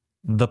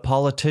 The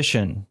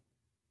Politician,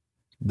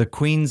 The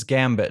Queen's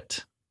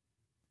Gambit,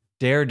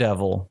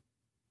 Daredevil,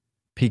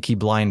 Peaky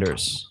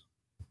Blinders.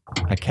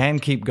 I can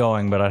keep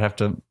going, but I'd have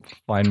to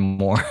find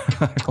more.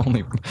 I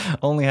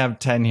only have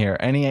 10 here.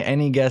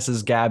 Any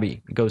guesses,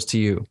 Gabby? It goes to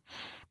you.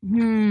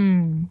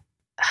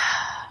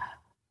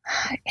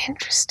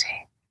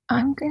 Interesting.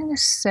 I'm going to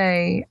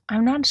say,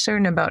 I'm not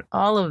certain about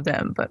all of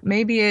them, but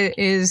maybe it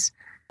is.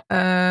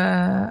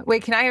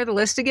 Wait, can I hear the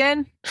list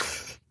again?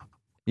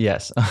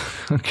 Yes.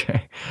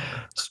 Okay.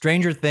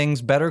 Stranger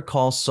Things, Better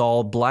Call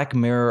Saul, Black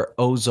Mirror,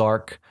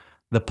 Ozark,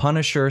 The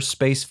Punisher,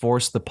 Space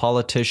Force, The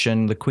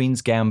Politician, The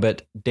Queen's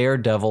Gambit,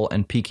 Daredevil,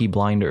 and Peaky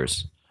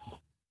Blinders.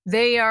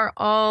 They are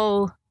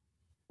all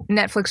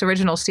Netflix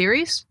original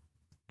series?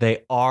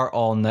 They are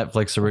all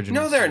Netflix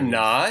originals. No, they're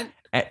not.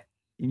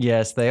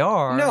 Yes, they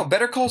are. No,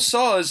 Better Call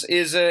Saul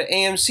is a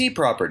AMC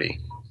property.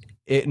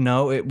 It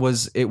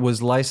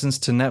was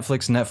licensed to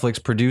Netflix.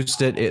 Netflix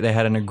produced it. They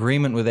had an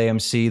agreement with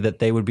AMC that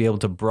they would be able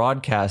to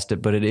broadcast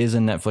it, but it is a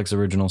Netflix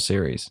original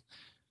series.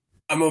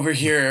 I'm over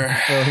here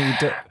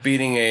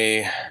beating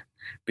a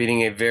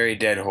very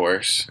dead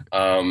horse.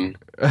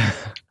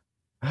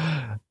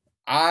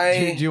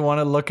 Do you want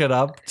to look it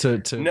up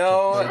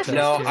No,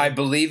 I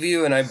believe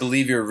you and I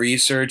believe your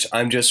research.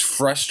 I'm just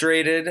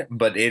frustrated,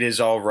 but it is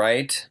all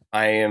right.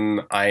 I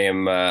am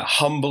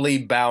humbly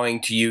bowing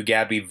to you,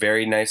 Gabby.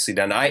 Very nicely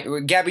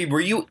done. Gabby,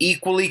 were you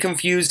equally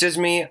confused as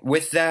me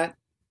with that?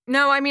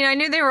 No, I mean, I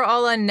knew they were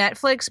all on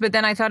Netflix, but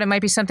then I thought it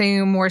might be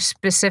something more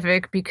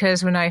specific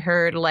because when I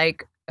heard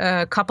like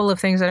a couple of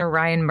things that are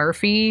Ryan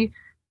Murphy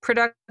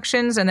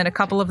productions, and then a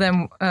couple of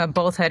them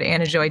both had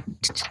Anna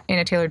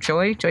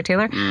Taylor-Joy,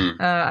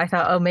 I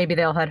thought, oh, maybe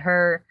they'll had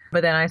her.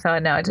 But then I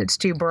thought, no, it's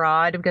too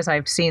broad because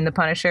I've seen The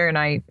Punisher and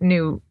I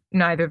knew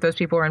neither of those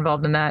people were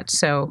involved in that.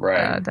 So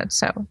that's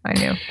how I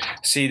knew.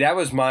 See, that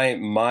was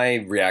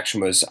my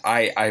reaction was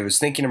I was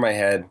thinking in my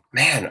head,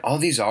 man, all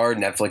these are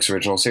Netflix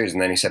original series.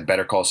 And then he said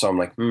Better Call Saul. I'm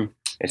like,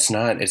 it's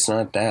not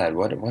that.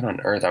 What on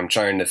earth? I'm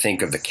trying to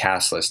think of the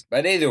cast list.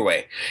 But either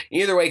way,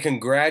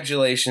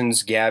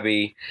 congratulations,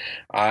 Gabby.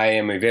 I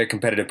am a very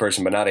competitive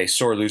person, but not a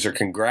sore loser.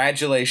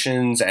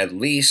 Congratulations. At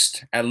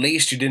least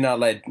you did not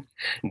let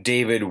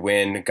David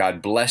win.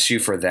 God bless you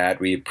for that.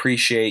 We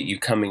appreciate you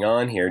coming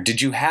on here.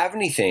 Did you have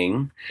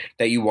anything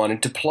that you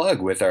wanted to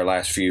plug with our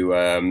last few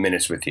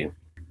minutes with you?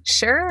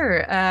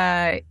 Sure.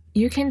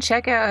 You can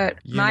check out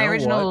my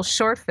original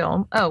short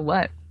film. Oh,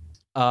 what?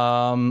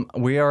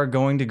 We are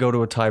going to go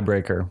to a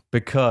tiebreaker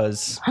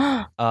because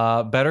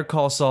Better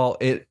Call Saul,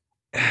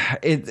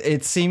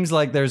 it seems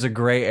like there's a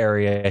gray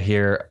area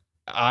here.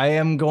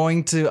 I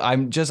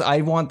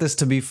want this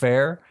to be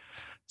fair.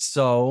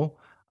 So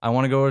I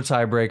want to go to a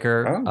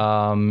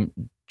tiebreaker.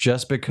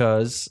 Just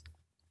because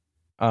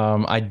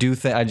I do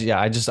think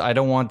I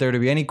don't want there to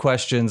be any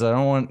questions. I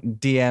don't want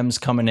DMs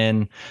coming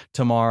in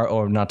tomorrow,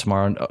 or not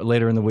tomorrow,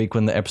 later in the week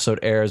when the episode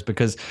airs,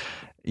 because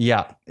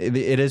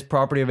it is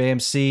property of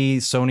AMC,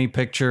 Sony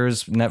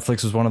Pictures.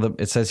 Netflix was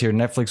it says here,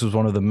 Netflix was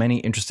one of the many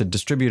interested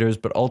distributors,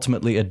 but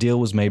ultimately a deal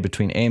was made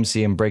between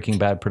AMC and Breaking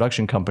Bad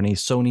production company,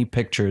 Sony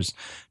Pictures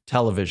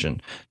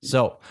Television.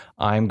 So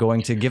I'm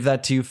going to give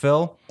that to you,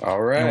 Phil.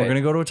 All right. And we're going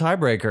to go to a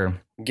tiebreaker.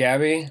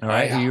 Gabby. All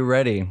right. Are you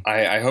ready?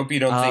 I hope you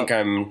don't think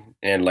I'm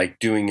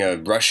doing a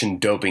Russian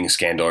doping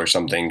scandal or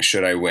something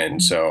should I win.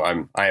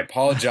 So I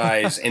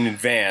apologize in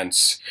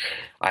advance.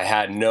 I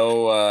had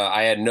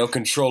no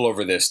control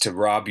over this to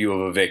rob you of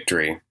a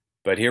victory.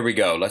 But here we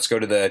go. Let's go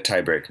to the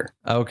tiebreaker.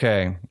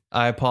 Okay.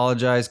 I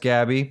apologize,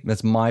 Gabby.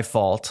 That's my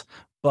fault.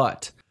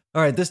 But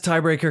All right, this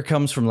tiebreaker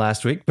comes from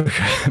last week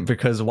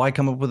because why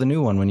come up with a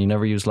new one when you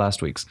never used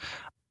last week's?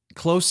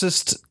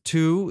 Closest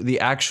to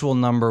the actual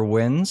number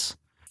wins.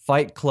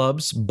 Fight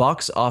Club's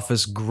box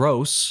office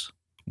gross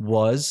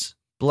was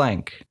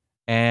blank.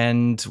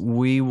 And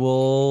we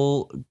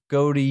will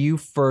go to you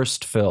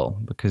first,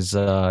 Phil, because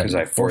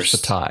I forced the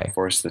tie.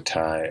 Forced the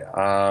tie.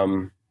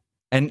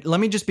 And let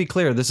me just be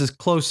clear. This is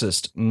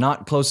closest,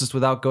 not closest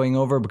without going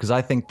over, because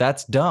I think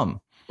that's dumb.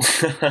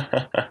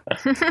 Let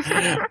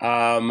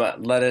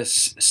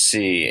us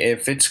see.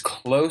 If it's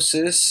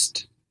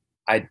closest,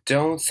 I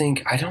think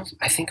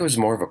it was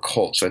more of a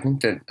cult. So I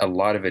think that a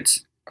lot of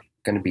it's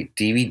going to be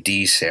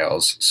DVD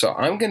sales. So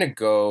I'm going to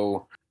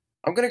go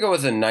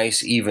with a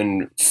nice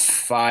even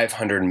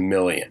 500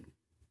 million.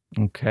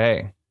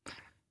 Okay.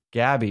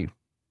 Gabby.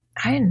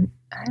 I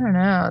don't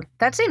know.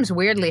 That seems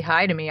weirdly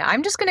high to me.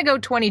 I'm just going to go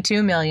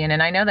 22 million,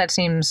 and I know that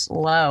seems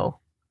low.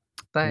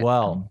 But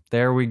well,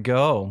 there we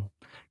go.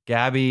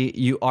 Gabby,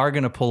 you are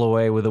going to pull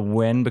away with a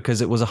win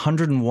because it was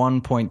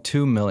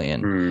 101.2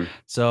 million.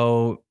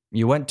 So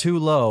you went too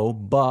low,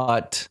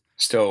 but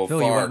still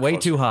Phil, far you went way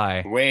closer. too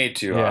high. Way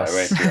too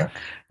high.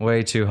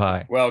 Way too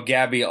high. Well,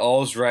 Gabby,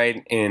 all's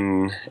right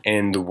in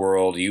the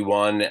world. You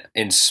won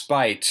in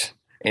spite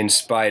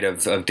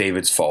of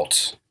David's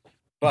faults.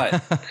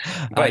 But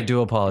I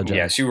do apologize.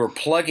 Yes, you were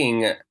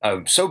plugging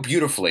so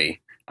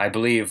beautifully, I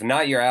believe,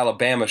 not your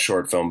Alabama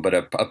short film, but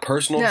a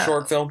personal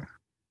short film.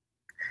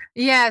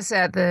 Yes,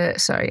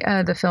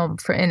 the film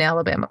in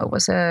Alabama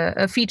was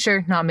a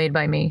feature not made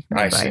by me.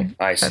 I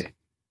see.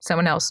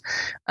 Someone else.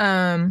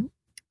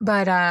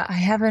 But I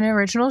have an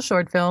original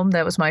short film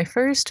that was my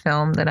first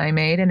film that I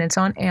made, and it's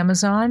on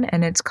Amazon,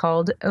 and it's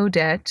called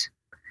Odette.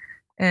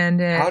 And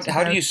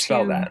how do you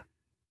spell that?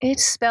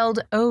 It's spelled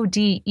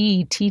Odette,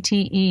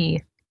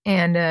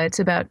 and it's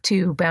about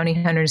two bounty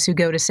hunters who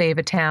go to save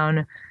a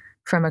town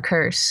from a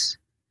curse.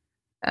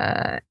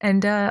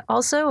 And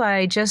also,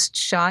 I just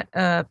shot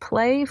a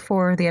play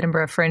for the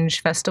Edinburgh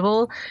Fringe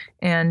Festival,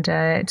 and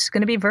it's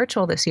going to be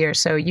virtual this year,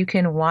 so you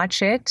can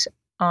watch it.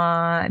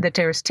 That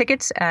there's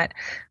tickets at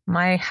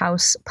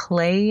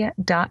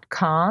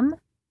myhouseplay.com,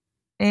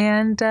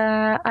 and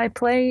I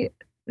play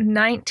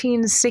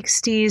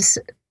 1960s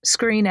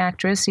screen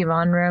actress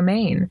Yvonne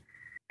Romaine.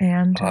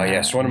 And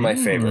yes, one of my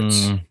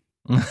favorites.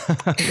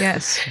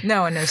 Yes,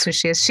 no one knows who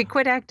she is. She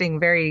quit acting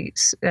very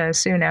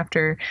soon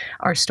after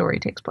our story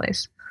takes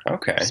place.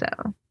 Okay. So.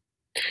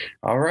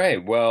 All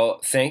right. Well,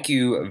 thank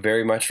you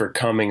very much for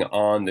coming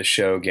on the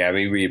show,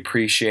 Gabby. We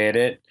appreciate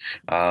it.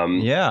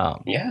 Yeah.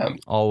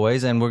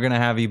 Always, and we're gonna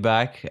have you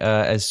back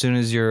as soon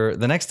as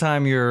the next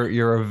time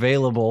you're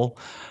available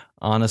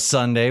on a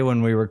Sunday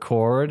when we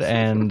record.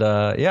 And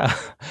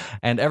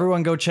and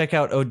everyone go check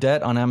out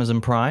Odette on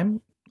Amazon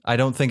Prime. I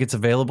don't think it's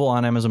available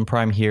on Amazon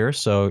Prime here,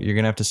 so you're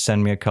gonna have to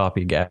send me a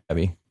copy,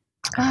 Gabby.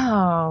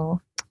 Oh,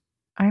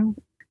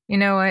 You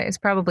know what? It's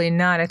probably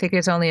not. I think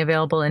it's only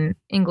available in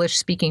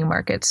English-speaking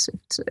markets.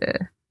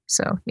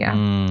 So,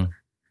 yeah.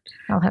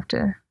 I'll have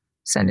to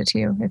send it to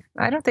you.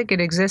 I don't think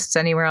it exists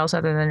anywhere else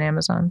other than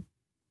Amazon.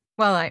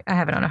 Well, I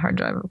have it on a hard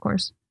drive, of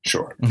course.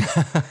 Sure.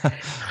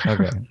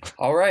 Okay.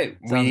 All right.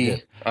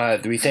 Sounds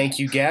we thank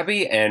you,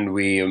 Gabby, and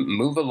we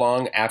move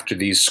along after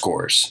these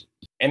scores.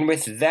 And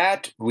with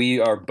that, we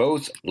are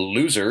both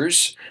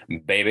losers,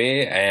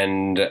 baby.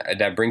 And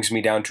that brings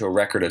me down to a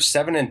record of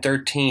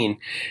 7-13,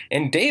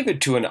 and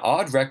David to an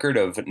odd record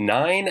of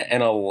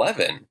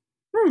 9-11.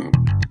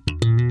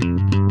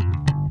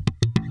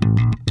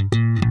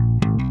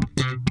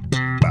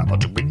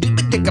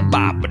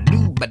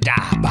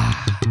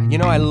 You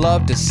know, I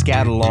love to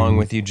scat along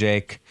with you,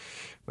 Jake.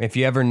 If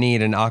you ever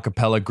need an a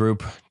cappella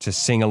group to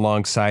sing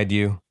alongside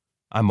you,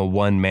 I'm a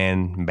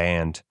one-man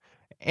band.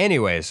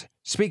 Anyways,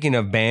 speaking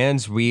of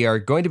bands, we are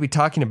going to be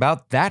talking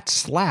about That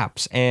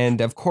Slaps.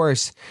 And of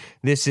course,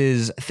 this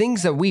is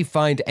things that we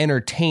find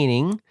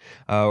entertaining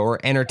or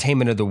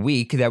entertainment of the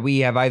week that we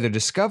have either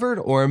discovered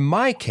or, in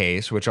my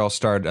case, which I'll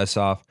start us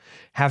off,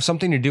 have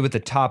something to do with the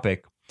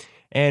topic.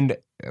 And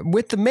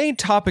with the main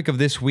topic of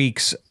this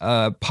week's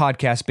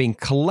podcast being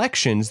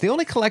collections, the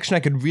only collection I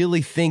could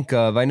really think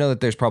of, I know that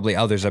there's probably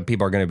others that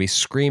people are going to be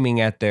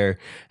screaming at their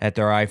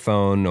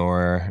iPhone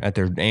or at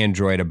their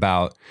Android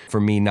about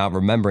for me not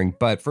remembering.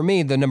 But for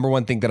me, the number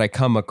one thing that I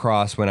come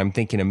across when I'm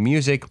thinking of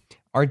music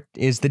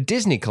is the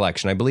Disney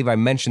collection. I believe I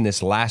mentioned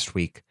this last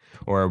week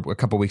or a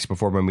couple weeks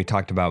before when we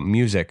talked about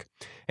music.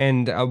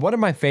 And one of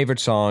my favorite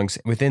songs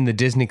within the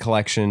Disney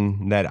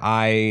collection that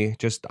I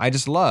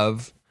just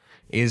love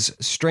is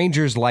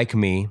Strangers Like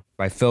Me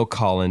by Phil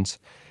Collins.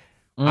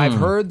 I've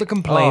heard the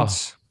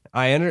complaints.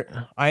 I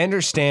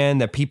understand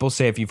that people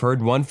say if you've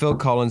heard one Phil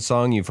Collins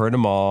song, you've heard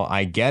them all.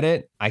 I get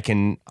it. I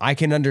can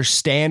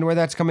understand where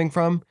that's coming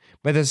from.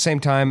 But at the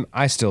same time,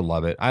 I still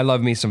love it. I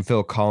love me some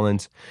Phil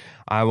Collins.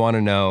 I want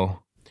to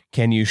know,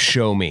 can you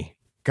show me?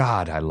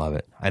 God, I love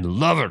it. I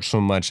love it so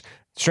much.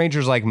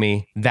 Strangers Like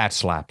Me, that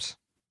slaps.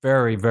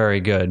 Very,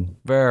 very good.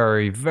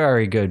 Very,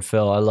 very good,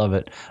 Phil. I love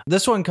it.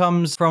 This one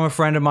comes from a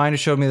friend of mine who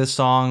showed me this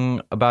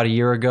song about a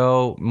year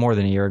ago, more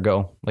than a year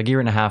ago, like a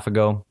year and a half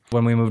ago.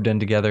 when we moved in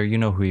together. You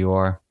know who you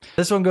are.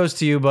 This one goes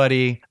to you,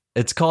 buddy.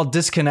 It's called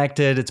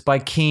Disconnected. It's by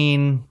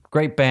Keen.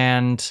 Great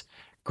band.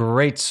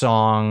 Great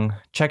song.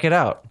 Check it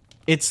out.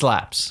 It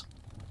slaps.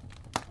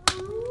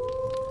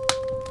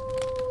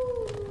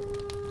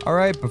 All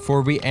right,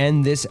 before we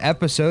end this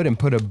episode and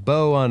put a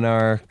bow on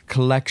our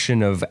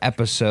collection of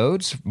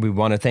episodes, we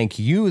want to thank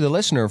you, the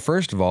listener,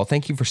 first of all.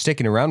 Thank you for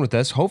sticking around with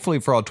us, hopefully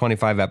for all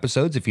 25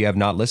 episodes. If you have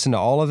not listened to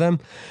all of them,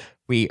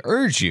 we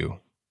urge you,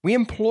 we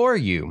implore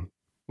you,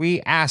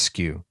 we ask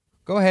you,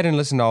 go ahead and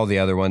listen to all the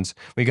other ones.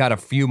 We got a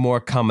few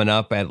more coming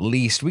up at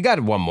least. We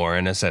got one more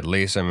in us at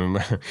least. I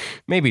mean,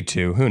 maybe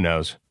two, who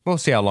knows? We'll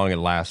see how long it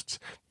lasts.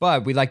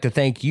 But we'd like to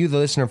thank you, the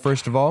listener,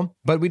 first of all.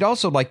 But we'd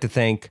also like to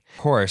thank,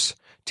 of course,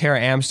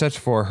 Tara Amstutz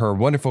for her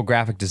wonderful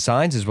graphic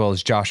designs, as well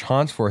as Josh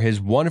Hans for his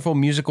wonderful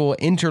musical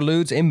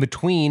interludes in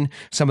between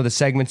some of the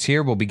segments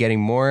here. We'll be getting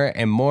more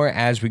and more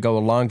as we go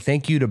along.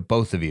 Thank you to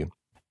both of you.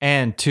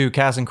 And to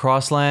Cass and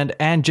Crossland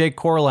and Jake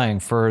Corlang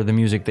for the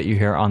music that you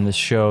hear on this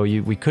show.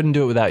 We couldn't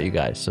do it without you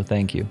guys, so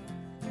thank you.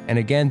 And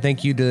again,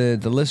 thank you to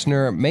the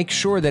listener. Make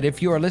sure that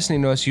if you are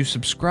listening to us, you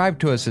subscribe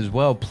to us as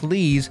well.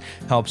 Please,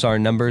 helps our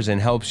numbers and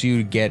helps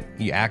you get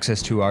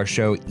access to our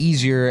show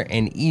easier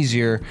and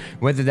easier,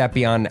 whether that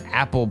be on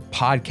Apple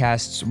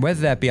Podcasts,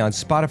 whether that be on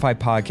Spotify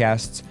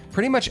Podcasts,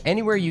 pretty much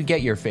anywhere you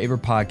get your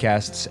favorite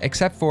podcasts,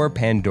 except for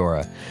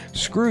Pandora.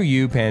 Screw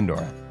you,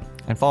 Pandora.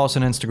 And follow us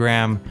on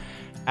Instagram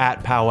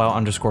at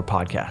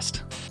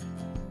powwow_podcast.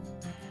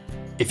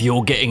 If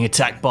you're getting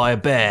attacked by a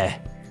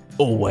bear,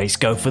 always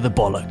go for the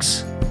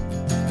bollocks.